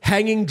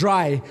hanging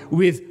dry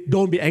with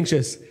don't be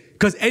anxious.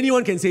 Because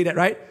anyone can say that,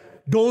 right?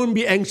 Don't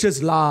be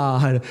anxious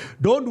lah.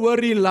 Don't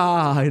worry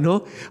lah,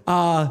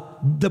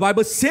 The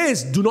Bible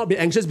says do not be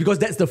anxious because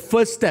that's the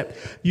first step.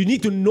 You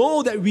need to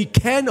know that we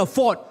can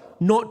afford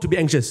not to be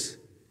anxious.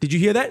 Did you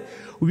hear that?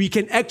 We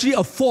can actually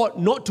afford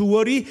not to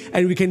worry,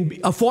 and we can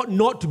afford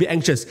not to be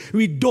anxious.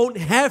 We don't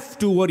have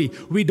to worry.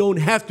 We don't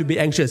have to be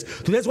anxious.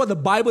 So that's what the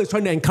Bible is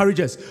trying to encourage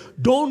us.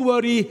 Don't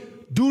worry.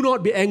 Do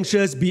not be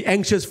anxious. Be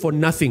anxious for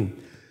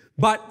nothing.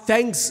 But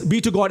thanks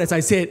be to God, as I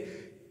said,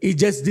 it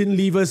just didn't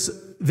leave us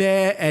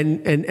there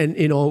and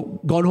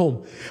gone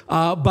home.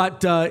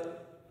 But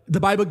the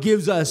Bible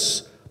gives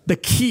us the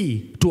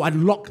key to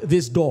unlock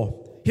this door.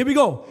 Here we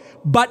go.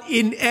 But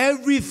in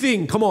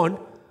everything, come on,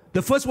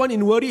 The first one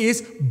in worry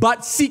is,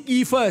 but seek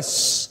ye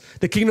first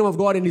the kingdom of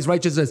God and His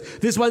righteousness.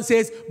 This one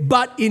says,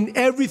 but in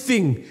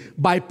everything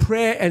by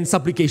prayer and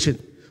supplication.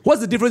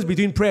 What's the difference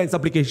between prayer and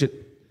supplication?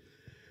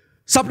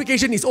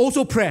 Supplication is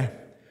also prayer,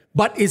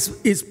 but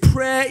is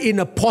prayer in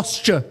a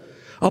posture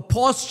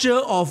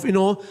of,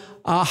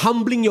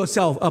 humbling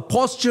yourself, a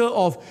posture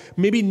of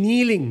maybe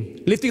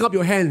kneeling, lifting up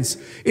your hands.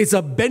 It's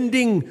a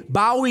bending,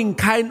 bowing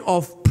kind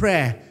of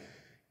prayer.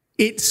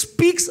 It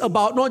speaks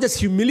about not just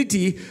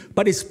humility,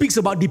 but it speaks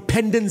about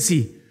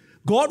dependency.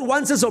 God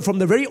wants us from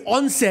the very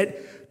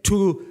onset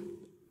to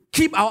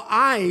keep our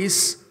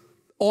eyes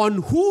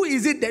on who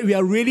is it that we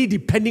are really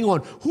depending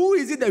on? Who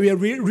is it that we are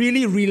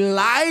really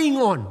relying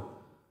on?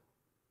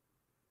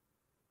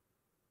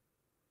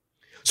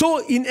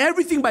 So in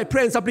everything by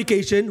prayer and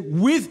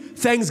supplication with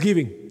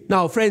thanksgiving.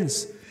 Now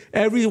friends,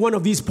 every one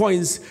of these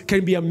points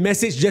can be a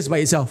message just by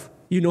itself.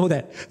 You know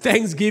that.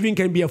 Thanksgiving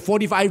can be a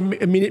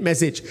 45-minute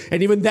message,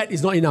 and even that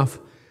is not enough.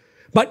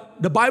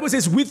 But the Bible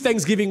says with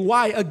thanksgiving.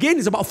 Why? Again,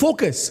 it's about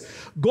focus.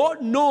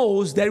 God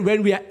knows that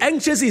when we are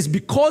anxious, it's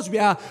because we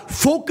are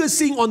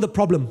focusing on the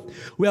problem.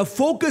 We are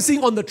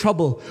focusing on the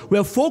trouble. We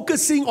are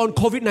focusing on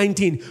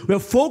COVID-19. We are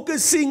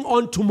focusing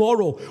on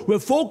tomorrow. We are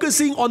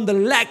focusing on the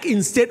lack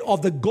instead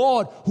of the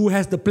God who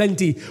has the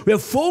plenty. We are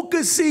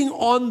focusing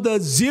on the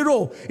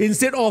zero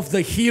instead of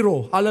the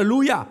hero.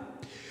 Hallelujah.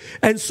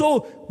 And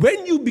so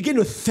when you begin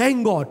to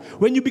thank God,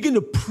 when you begin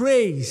to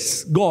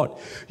praise God,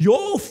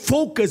 your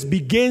focus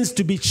begins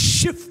to be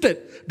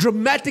shifted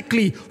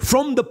dramatically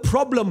from the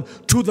problem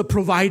to the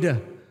provider.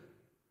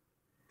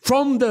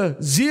 From the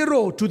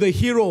zero to the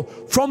hero,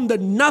 from the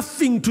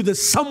nothing to the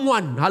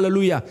someone.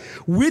 Hallelujah.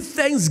 With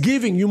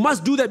thanksgiving, you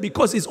must do that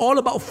because it's all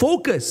about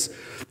focus.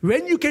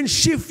 When you can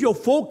shift your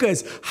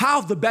focus,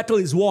 half the battle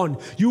is won.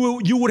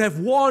 You would have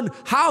won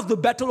half the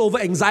battle over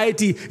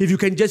anxiety if you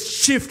can just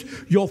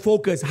shift your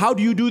focus. How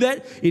do you do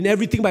that? In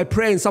everything by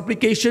prayer and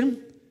supplication,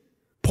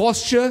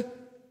 posture,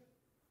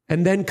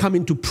 and then come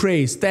into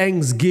praise,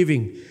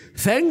 thanksgiving.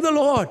 Thank the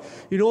Lord.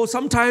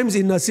 Sometimes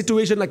in a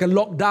situation like a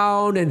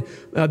lockdown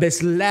and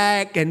there's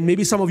lack, and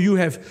maybe some of you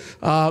have,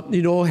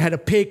 had a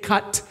pay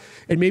cut,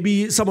 and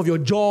maybe some of your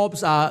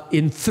jobs are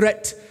in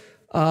threat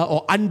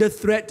or under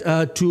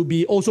threat to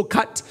be also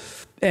cut.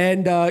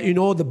 And,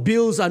 the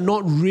bills are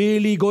not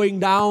really going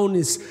down.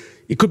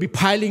 It could be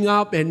piling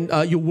up, and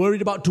you're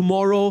worried about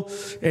tomorrow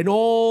and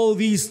all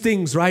these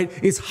things, right?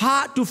 It's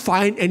hard to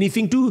find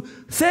anything to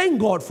thank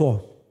God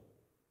for.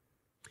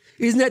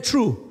 Isn't that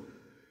true?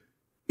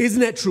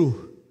 Isn't that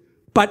true?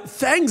 But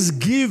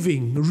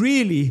thanksgiving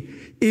really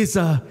is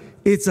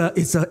it's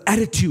an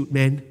attitude,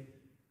 man.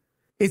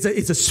 It's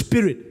a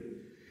spirit.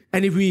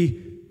 And if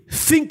we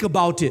think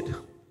about it,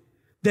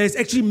 there's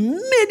actually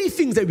many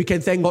things that we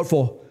can thank God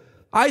for.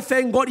 I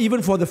thank God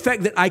even for the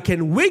fact that I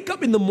can wake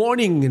up in the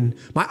morning and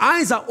my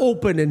eyes are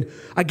open and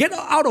I get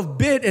out of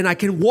bed and I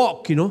can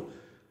walk,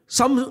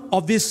 Some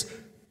of these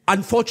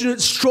unfortunate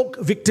stroke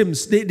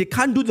victims, they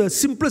can't do the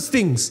simplest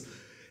things.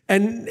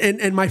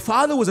 And my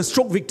father was a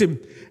stroke victim,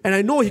 and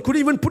I know he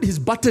couldn't even put his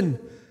button.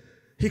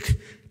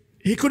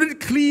 He couldn't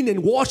clean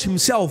and wash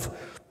himself.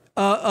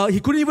 He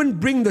couldn't even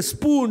bring the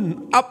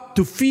spoon up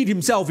to feed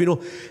himself,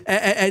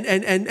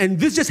 And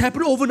this just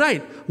happened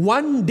overnight.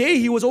 One day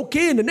he was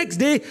okay, and the next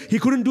day he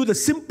couldn't do the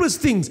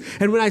simplest things.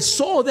 And when I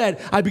saw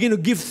that, I began to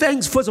give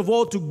thanks first of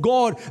all to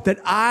God that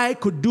I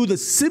could do the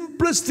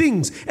simplest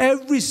things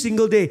every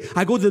single day.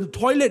 I go to the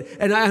toilet,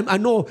 and I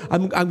know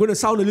I'm going to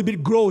sound a little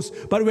bit gross,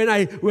 but when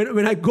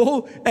I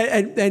go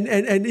and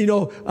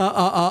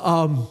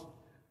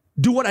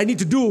do what I need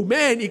to do,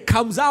 man, it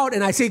comes out,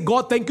 and I say,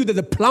 God, thank you that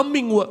the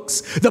plumbing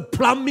works. The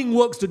plumbing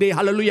works today.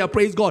 Hallelujah,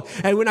 praise God.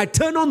 And when I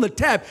turn on the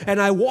tap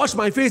and I wash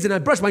my face and I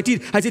brush my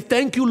teeth, I say,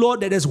 thank you,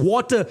 Lord, that there's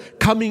water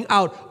coming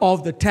out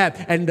of the tap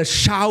and the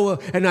shower,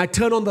 and I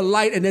turn on the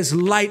light and there's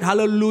light.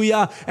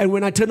 Hallelujah. And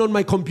when I turn on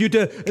my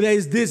computer, there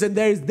is this and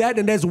there is that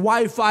and there's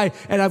Wi-Fi,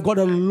 and I've got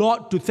a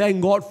lot to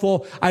thank God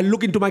for. I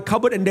look into my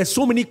cupboard and there's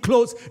so many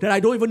clothes that I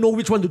don't even know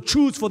which one to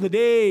choose for the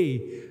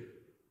day.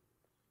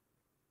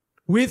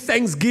 With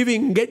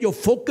thanksgiving, get your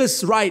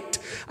focus right.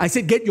 I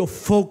said, get your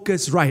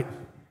focus right.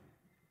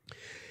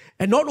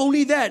 And not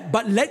only that,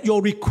 but let your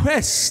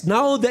requests,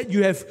 now that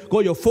you have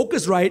got your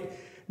focus right,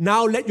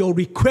 now let your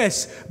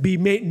requests be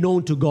made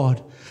known to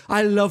God.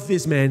 I love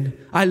this, man.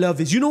 I love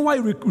this. You know why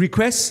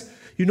requests?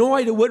 You know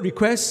why the word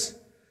request?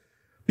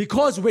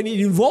 Because when it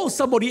involves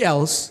somebody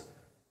else,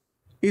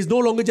 it's no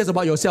longer just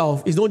about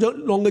yourself. It's no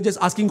longer just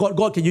asking God,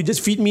 God, can you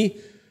just feed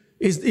me?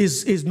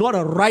 It's not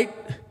a right.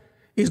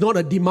 It's not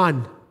a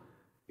demand.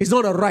 It's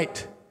not a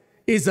right,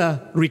 it's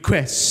a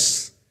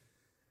request.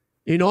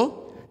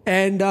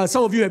 And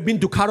some of you have been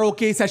to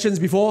karaoke sessions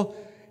before,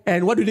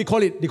 and what do they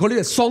call it? They call it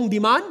a song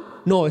demand?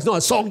 No, it's not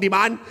a song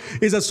demand,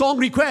 it's a song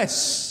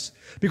request.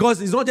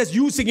 Because it's not just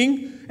you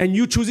singing and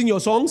you choosing your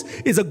songs,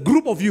 it's a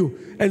group of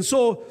you. And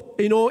so,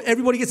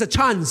 everybody gets a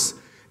chance.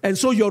 And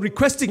so you're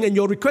requesting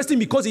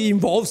because it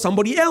involves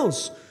somebody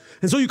else.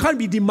 And so you can't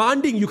be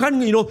demanding. You can't,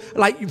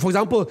 like, for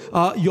example,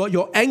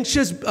 you're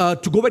anxious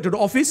to go back to the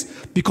office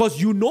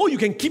because you know you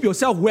can keep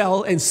yourself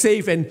well and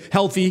safe and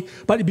healthy,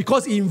 but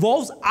because it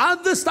involves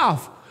other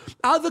staff,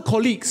 other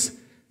colleagues,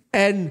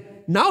 and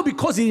now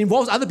because it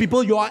involves other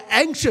people, you are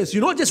anxious.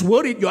 You're not just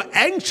worried, you're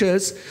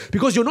anxious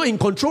because you're not in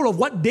control of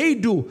what they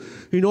do.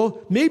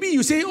 Maybe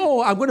you say,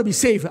 I'm going to be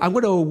safe. I'm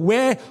going to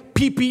wear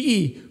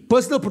PPE,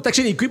 personal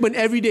protection equipment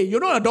every day.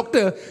 You're not a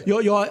doctor,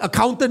 you're an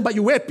accountant, but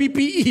you wear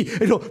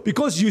PPE,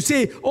 because you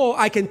say,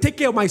 I can take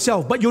care of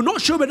myself. But you're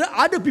not sure whether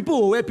other people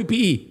will wear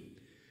PPE.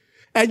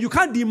 And you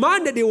can't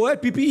demand that they wear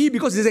PPE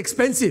because it's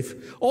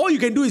expensive. All you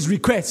can do is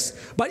request.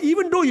 But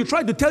even though you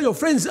try to tell your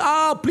friends,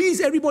 please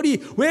everybody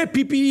wear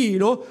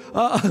PPE,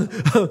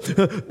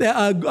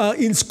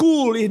 in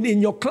school,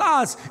 in your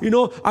class,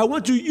 I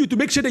want you to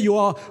make sure that you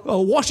are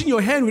washing your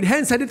hand with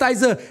hand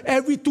sanitizer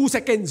every 2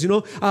 seconds,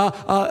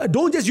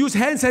 Don't just use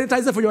hand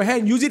sanitizer for your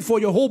hand, use it for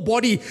your whole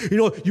body.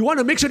 You want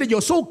to make sure that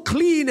you're so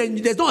clean and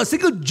there's not a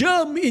single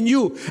germ in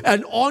you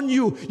and on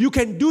you. You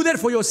can do that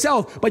for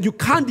yourself, but you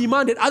can't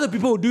demand that other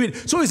people will do it.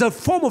 So it's a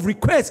form of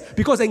request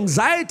because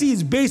anxiety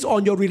is based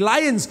on your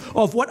reliance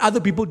of what other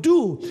people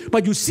do.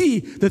 But you see,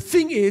 the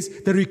thing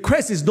is, the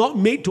request is not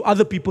made to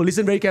other people.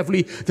 Listen very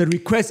carefully. The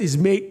request is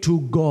made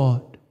to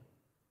God.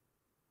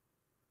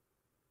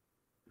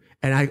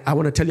 And I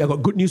want to tell you, I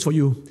got good news for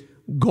you.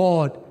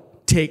 God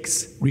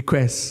takes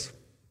requests.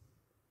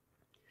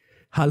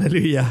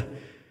 Hallelujah.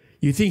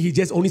 You think He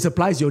just only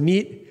supplies your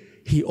need?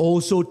 He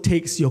also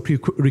takes your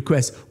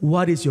request.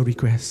 What is your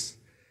request?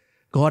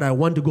 God, I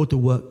want to go to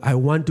work. I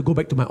want to go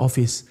back to my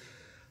office.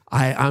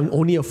 I'm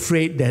only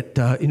afraid that,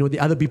 the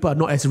other people are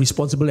not as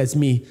responsible as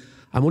me.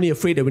 I'm only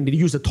afraid that when they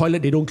use the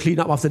toilet, they don't clean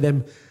up after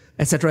them,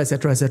 etc.,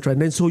 etc., etc.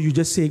 And then so you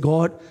just say,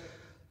 God,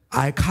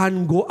 I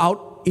can't go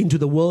out into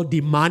the world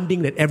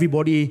demanding that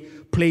everybody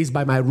plays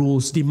by my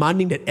rules,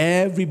 demanding that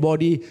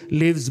everybody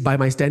lives by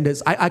my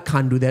standards. I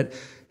can't do that.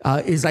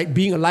 It's like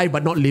being alive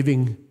but not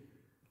living.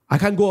 I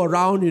can't go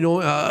around,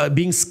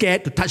 being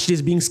scared to touch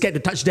this, being scared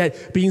to touch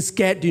that, being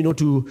scared,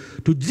 to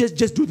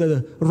just do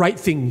the right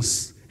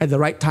things at the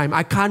right time.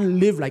 I can't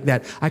live like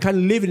that. I can't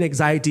live in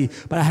anxiety.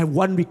 But I have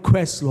one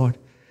request, Lord.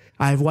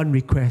 I have one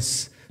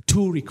request.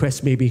 2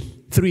 requests maybe.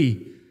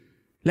 3.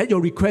 Let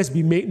your request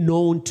be made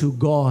known to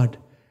God.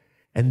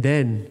 And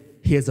then,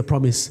 here's the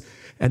promise.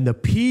 And the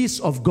peace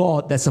of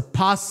God that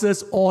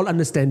surpasses all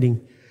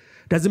understanding.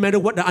 Doesn't matter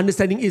what the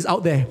understanding is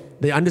out there.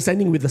 The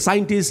understanding with the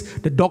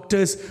scientists, the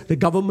doctors, the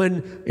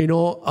government, the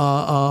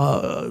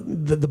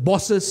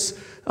bosses,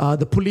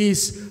 the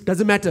police.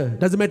 Doesn't matter.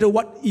 Doesn't matter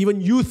what even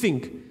you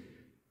think.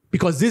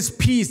 Because this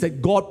peace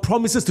that God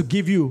promises to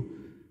give you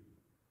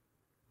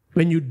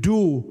when you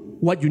do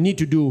what you need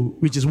to do,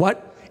 which is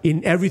what?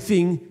 In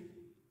everything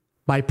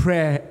by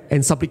prayer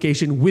and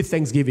supplication with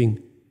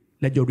thanksgiving.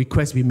 Let your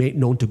request be made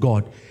known to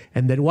God.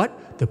 And then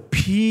what? The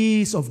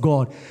peace of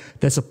God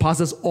that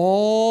surpasses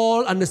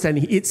all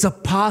understanding. It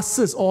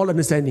surpasses all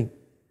understanding.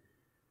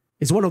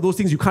 It's one of those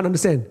things you can't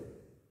understand.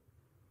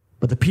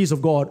 But the peace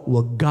of God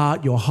will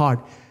guard your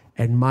heart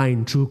and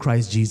mind through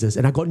Christ Jesus.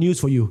 And I got news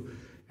for you.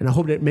 And I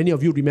hope that many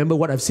of you remember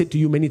what I've said to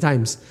you many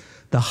times.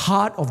 The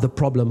heart of the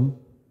problem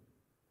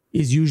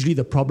is usually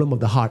the problem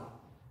of the heart.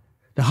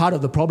 The heart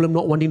of the problem,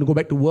 not wanting to go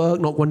back to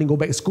work, not wanting to go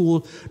back to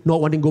school,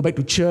 not wanting to go back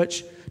to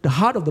church. The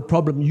heart of the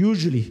problem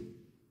usually,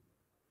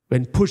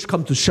 when push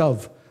comes to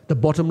shove, the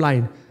bottom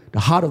line,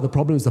 the heart of the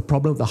problem is the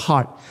problem of the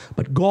heart.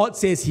 But God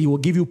says He will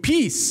give you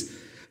peace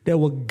that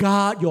will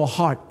guard your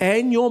heart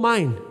and your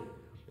mind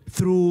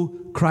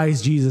through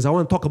Christ Jesus. I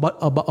want to talk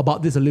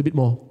about this a little bit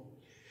more.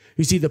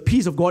 You see, the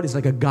peace of God is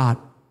like a guard.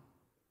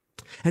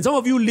 And some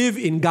of you live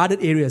in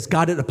guarded areas,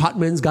 guarded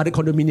apartments, guarded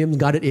condominiums,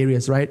 guarded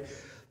areas, right?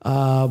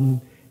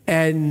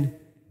 And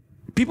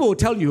people will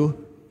tell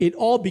you it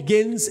all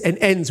begins and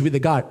ends with the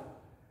guard.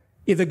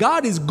 If the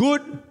guard is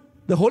good,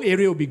 the whole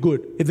area will be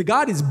good. If the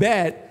guard is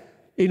bad,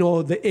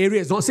 the area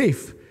is not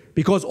safe.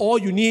 Because all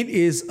you need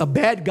is a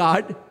bad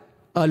guard,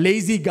 a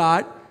lazy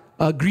guard,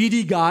 a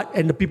greedy guard,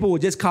 and the people will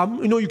just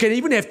come. You can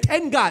even have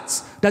 10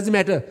 guards. Doesn't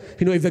matter.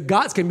 If the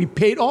guards can be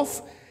paid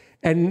off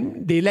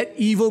and they let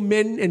evil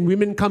men and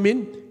women come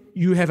in,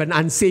 you have an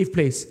unsafe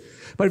place.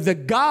 But if the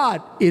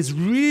guard is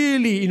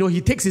really,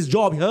 he takes his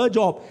job, her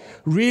job,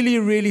 really,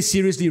 really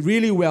seriously,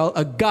 really well,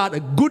 a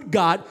good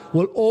guard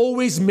will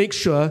always make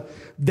sure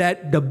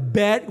that the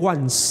bad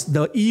ones,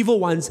 the evil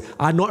ones,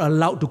 are not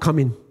allowed to come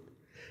in.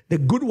 The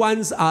good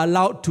ones are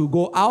allowed to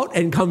go out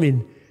and come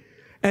in.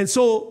 And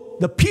so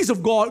the peace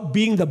of God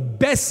being the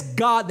best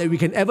guard that we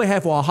can ever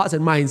have for our hearts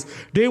and minds,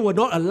 they will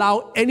not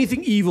allow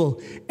anything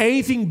evil,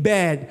 anything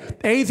bad,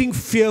 anything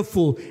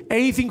fearful,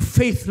 anything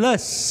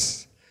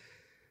faithless,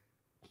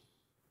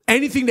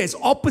 anything that is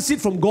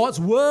opposite from God's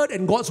word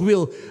and God's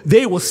will.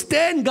 They will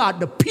stand guard.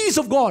 The peace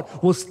of God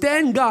will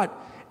stand guard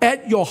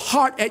at your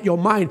heart, at your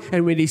mind.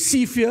 And when they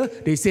see fear,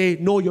 they say,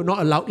 no, you're not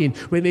allowed in.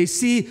 When they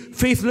see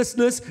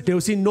faithlessness, they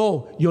will say,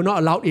 no, you're not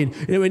allowed in.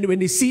 And when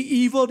they see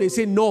evil, they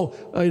say, no,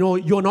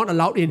 you're not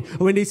allowed in.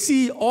 When they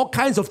see all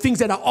kinds of things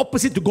that are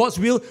opposite to God's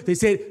will, they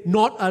say,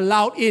 not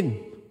allowed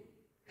in.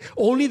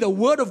 Only the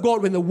Word of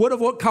God, when the Word of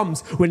God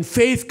comes, when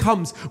faith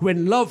comes,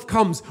 when love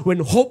comes, when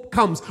hope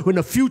comes, when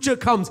the future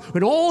comes,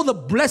 when all the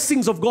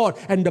blessings of God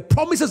and the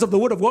promises of the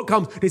Word of God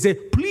comes, they say,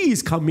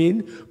 please come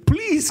in,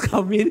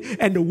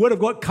 and the Word of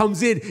God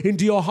comes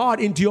into your heart,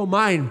 into your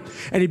mind,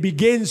 and it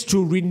begins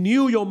to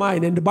renew your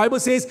mind. And the Bible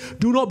says,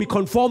 do not be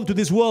conformed to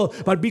this world,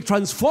 but be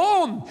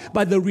transformed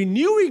by the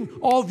renewing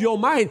of your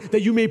mind,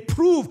 that you may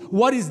prove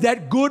what is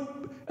that good,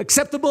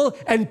 acceptable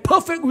and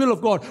perfect will of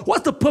God.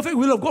 What's the perfect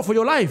will of God for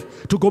your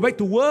life? To go back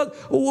to work?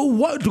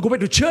 To go back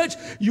to church?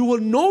 You will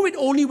know it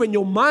only when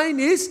your mind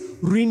is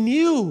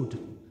renewed.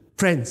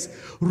 Friends,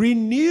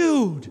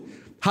 renewed.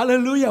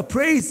 Hallelujah.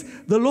 Praise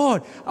the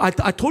Lord. I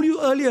told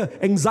you earlier,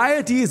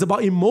 anxiety is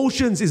about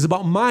emotions, is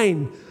about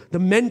mind, the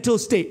mental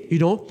state,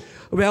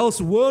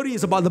 whereas worry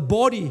is about the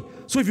body.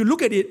 So if you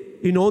look at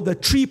it, the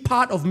three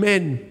part of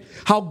man,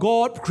 how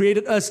God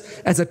created us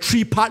as a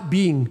three-part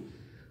being.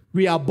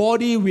 We are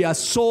body, we are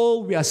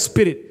soul, we are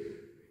spirit.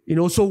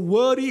 So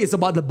worry is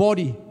about the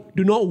body.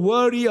 Do not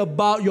worry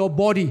about your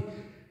body,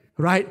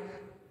 right?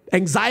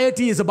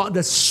 Anxiety is about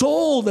the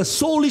soul, the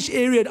soulish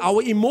area,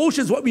 our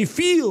emotions, what we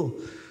feel.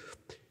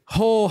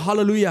 Oh,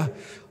 hallelujah.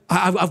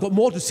 I've got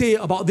more to say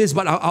about this,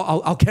 but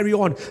I'll carry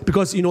on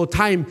because,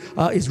 time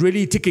is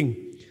really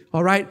ticking.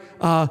 All right?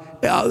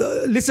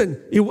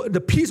 Listen,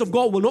 the peace of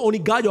God will not only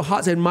guard your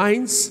hearts and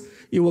minds,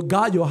 it will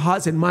guard your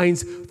hearts and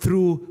minds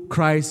through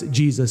Christ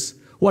Jesus.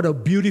 What a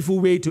beautiful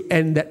way to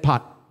end that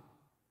part.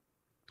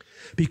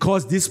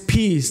 Because this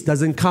peace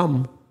doesn't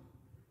come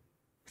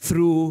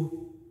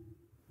through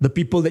the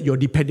people that you're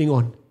depending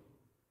on.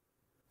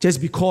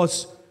 Just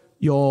because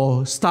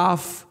your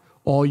staff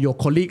or your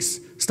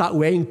colleagues start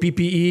wearing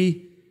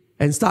PPE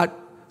and start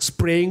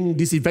spraying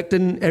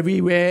disinfectant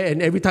everywhere,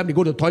 and every time they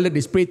go to the toilet,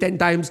 they spray 10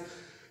 times,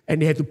 and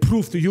they have to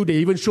prove to you, they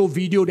even show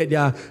video that they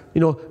are,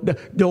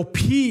 their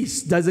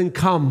peace doesn't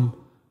come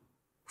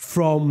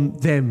from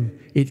them.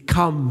 It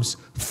comes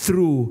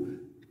through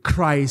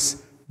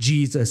Christ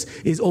Jesus.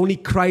 It's only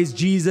Christ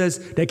Jesus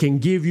that can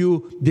give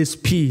you this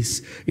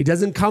peace. It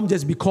doesn't come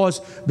just because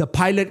the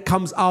pilot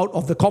comes out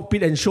of the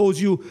cockpit and shows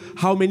you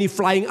how many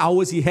flying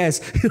hours he has.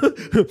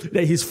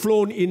 That he's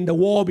flown in the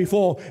war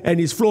before and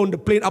he's flown the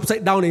plane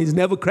upside down and he's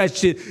never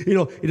crashed it.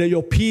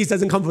 Your peace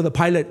doesn't come from the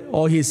pilot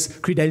or his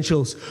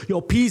credentials.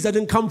 Your peace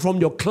doesn't come from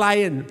your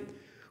client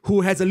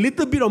who has a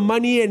little bit of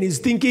money and is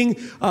thinking,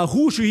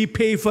 who should he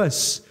pay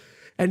first?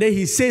 And then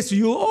he says to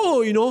you,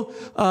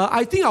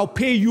 I think I'll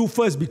pay you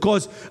first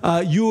because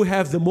you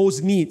have the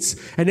most needs.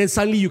 And then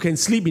suddenly you can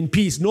sleep in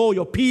peace. No,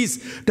 your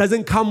peace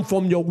doesn't come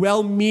from your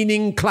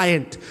well-meaning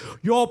client.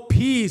 Your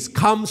peace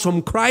comes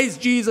from Christ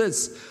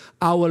Jesus,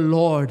 our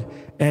Lord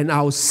and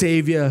our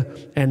Savior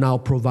and our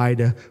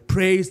provider.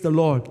 Praise the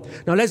Lord.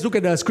 Now let's look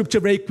at the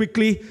scripture very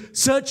quickly.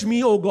 Search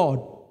me, O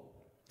God.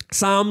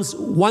 Psalms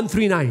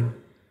 139,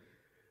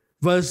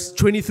 verse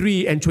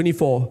 23 and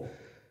 24.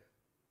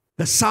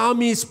 The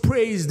psalmist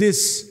prays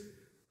this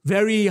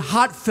very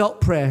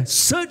heartfelt prayer.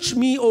 Search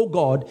me, O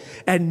God,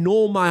 and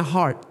know my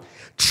heart.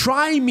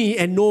 Try me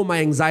and know my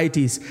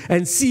anxieties,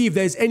 and see if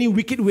there is any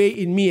wicked way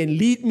in me, and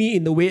lead me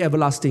in the way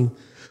everlasting.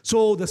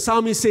 So the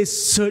psalmist says,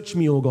 search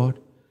me, O God,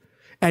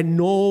 and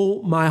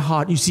know my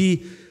heart. You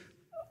see,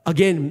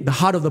 again, the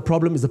heart of the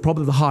problem is the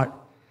problem of the heart.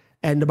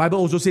 And the Bible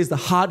also says the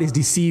heart is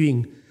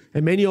deceiving.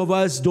 And many of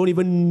us don't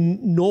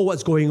even know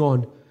what's going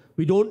on.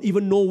 We don't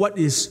even know what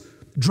is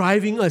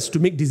driving us to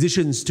make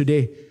decisions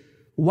today.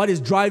 What is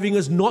driving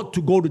us not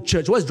to go to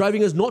church? What is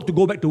driving us not to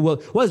go back to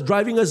work? What is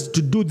driving us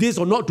to do this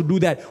or not to do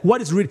that?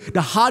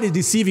 The heart is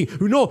deceiving.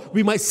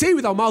 We might say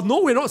with our mouth,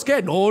 no, we're not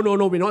scared. No,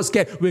 we're not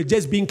scared. We're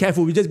just being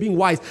careful. We're just being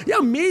wise. Yeah,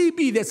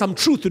 maybe there's some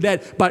truth to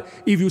that. But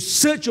if you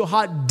search your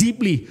heart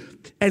deeply,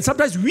 and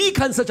sometimes we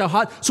can't search our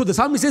heart, so the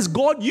psalmist says,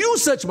 God, you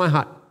search my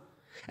heart.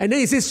 And then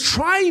he says,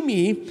 try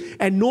me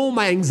and know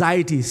my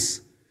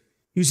anxieties.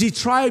 You see,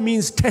 try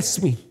means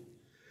test me.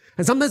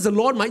 And sometimes the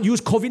Lord might use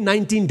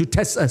COVID-19 to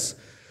test us.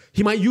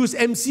 He might use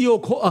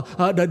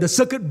MCO, the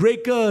circuit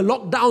breaker,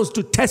 lockdowns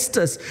to test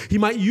us. He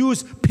might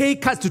use pay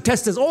cuts to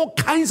test us, all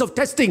kinds of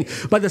testing.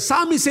 But the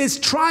psalmist says,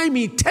 try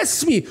me,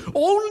 test me.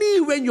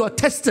 Only when you are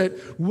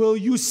tested will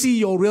you see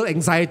your real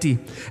anxiety.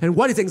 And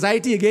what is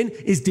anxiety again?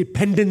 Is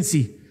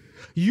dependency.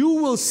 You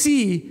will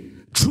see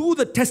through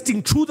the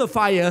testing, through the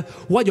fire,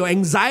 what your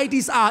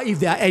anxieties are, if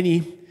there are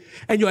any.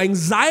 And your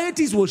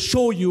anxieties will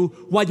show you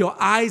what your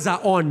eyes are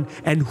on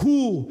and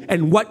who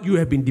and what you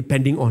have been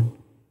depending on.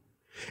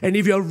 And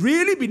if you have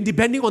really been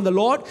depending on the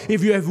Lord,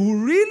 if you have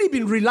really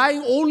been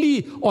relying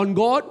only on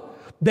God,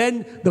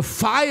 then the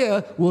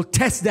fire will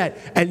test that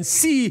and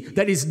see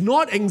that it's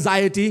not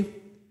anxiety,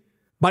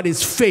 but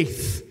it's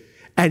faith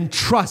and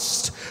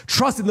trust.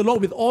 Trust in the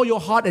Lord with all your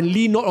heart and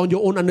lean not on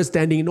your own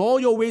understanding. In all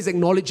your ways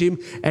acknowledge Him,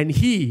 and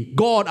He,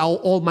 God our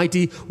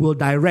Almighty, will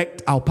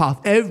direct our path.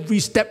 Every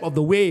step of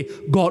the way,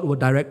 God will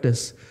direct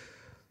us.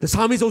 The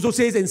psalmist also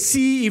says, and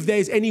see if there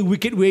is any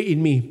wicked way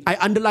in me. I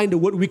underline the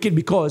word wicked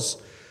because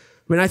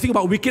when I think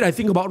about wicked, I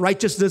think about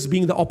righteousness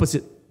being the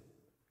opposite.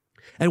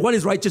 And what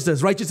is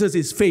righteousness? Righteousness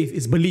is faith,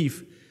 is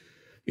belief.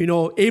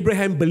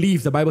 Abraham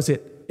believed, the Bible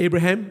said.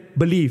 Abraham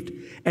believed,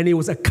 and it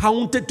was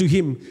accounted to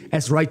him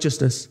as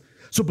righteousness.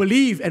 So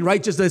belief and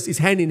righteousness is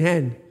hand in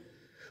hand.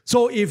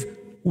 So if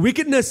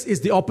wickedness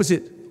is the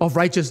opposite of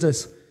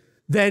righteousness,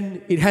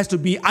 then it has to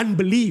be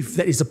unbelief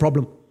that is the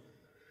problem.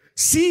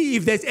 See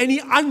if there's any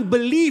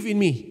unbelief in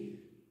me,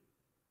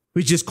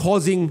 which is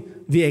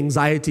causing the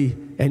anxiety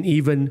and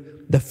even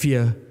the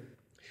fear.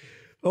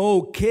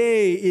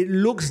 Okay, it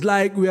looks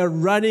like we are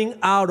running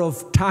out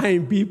of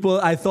time,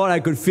 people. I thought I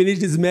could finish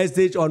this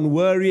message on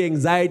worry,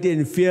 anxiety,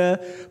 and fear,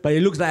 but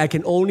it looks like I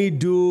can only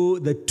do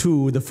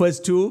the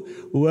first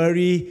two,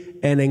 worry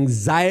and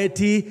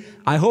anxiety.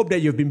 I hope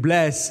that you've been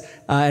blessed,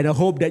 and I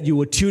hope that you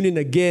will tune in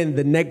again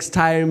the next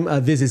time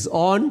this is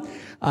on.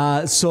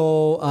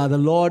 So the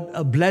Lord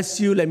bless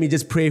you. Let me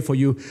just pray for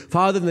you.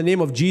 Father, in the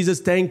name of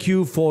Jesus, thank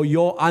you for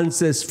your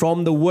answers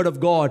from the Word of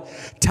God,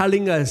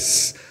 telling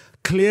us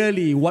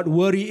clearly what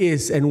worry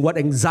is and what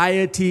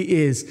anxiety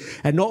is,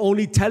 and not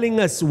only telling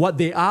us what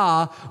they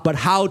are, but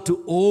how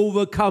to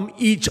overcome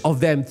each of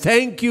them.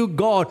 Thank you,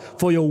 God,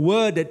 for your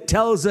word that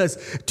tells us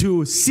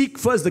to seek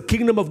first the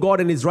kingdom of God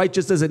and his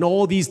righteousness, and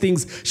all these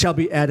things shall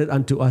be added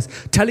unto us.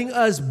 Telling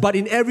us, but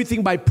in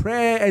everything by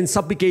prayer and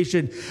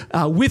supplication,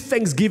 with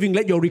thanksgiving,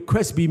 let your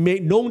requests be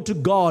made known to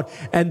God,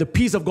 and the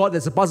peace of God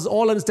that surpasses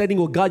all understanding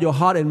will guard your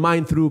heart and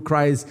mind through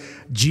Christ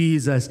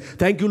Jesus.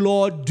 Thank you,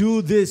 Lord.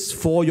 Do this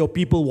for your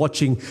people watching.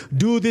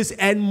 Do this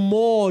and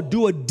more.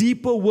 Do a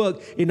deeper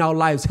work in our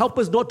lives. Help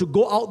us not to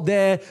go out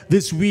there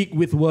this week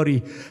with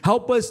worry.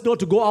 Help us not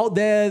to go out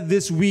there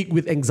this week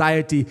with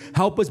anxiety.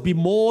 Help us be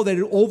more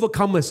than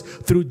overcomers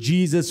through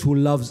Jesus who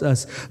loves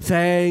us.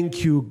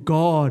 Thank you,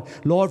 God.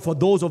 Lord, for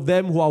those of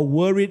them who are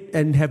worried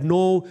and have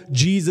no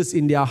Jesus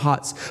in their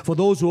hearts, for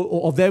those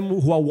of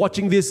them who are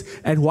watching this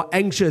and who are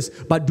anxious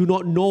but do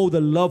not know the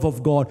love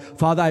of God,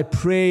 Father, I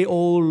pray,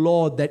 oh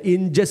Lord, that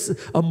in just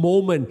a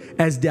moment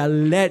as they are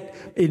led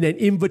in an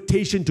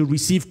invitation to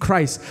receive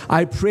Christ,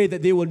 I pray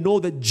that they will know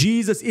that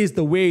Jesus is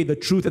the way, the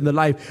truth, and the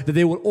life, that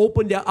they will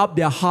open up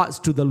their hearts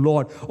to the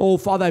Lord. Oh,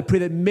 Father, I pray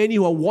that many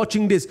who are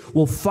watching this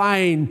will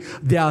find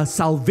their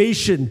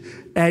salvation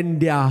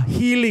and their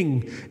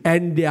healing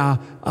and their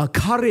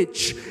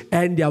courage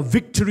and their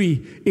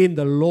victory in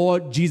the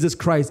Lord Jesus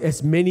Christ,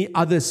 as many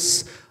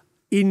others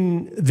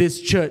in this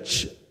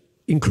church,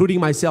 including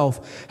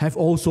myself, have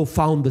also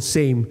found the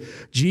same.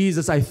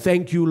 Jesus, I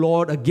thank you,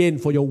 Lord, again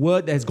for your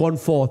word that has gone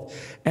forth.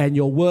 And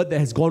your word that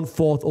has gone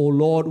forth, oh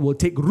Lord, will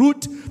take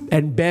root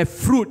and bear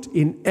fruit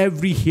in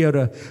every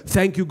hearer.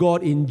 Thank you,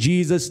 God. In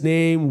Jesus'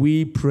 name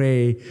we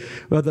pray.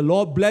 Well, the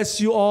Lord bless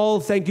you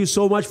all. Thank you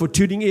so much for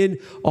tuning in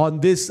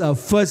on this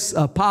first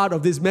part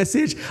of this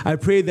message. I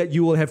pray that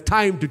you will have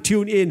time to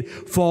tune in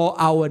for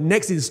our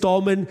next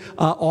installment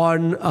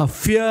on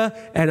fear.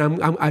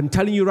 And I'm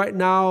telling you right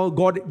now,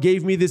 God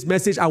gave me this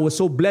message. I was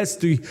so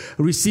blessed to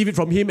receive it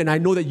from him, and I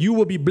know that you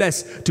will be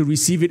blessed to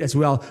receive it as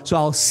well. So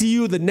I'll see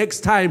you the next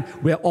time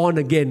we're on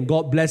again.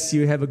 God bless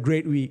you. Have a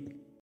great week.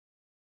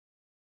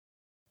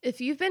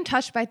 If you've been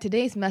touched by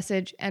today's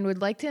message and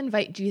would like to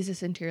invite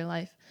Jesus into your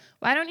life,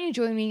 why don't you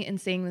join me in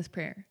saying this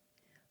prayer?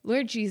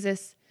 Lord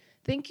Jesus,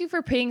 thank you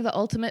for paying the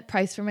ultimate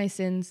price for my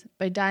sins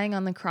by dying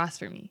on the cross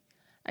for me.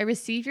 I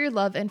receive your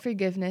love and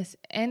forgiveness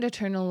and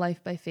eternal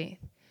life by faith.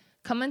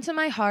 Come into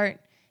my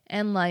heart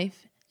and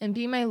life and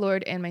be my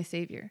Lord and my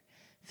Savior.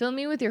 Fill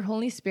me with your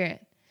Holy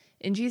Spirit.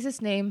 In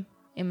Jesus' name,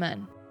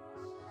 amen.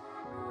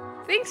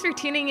 Thanks for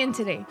tuning in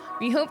today.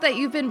 We hope that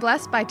you've been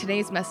blessed by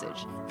today's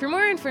message. For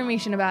more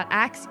information about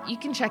Acts, you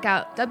can check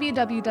out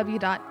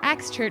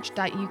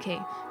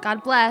www.actschurch.uk.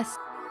 God bless.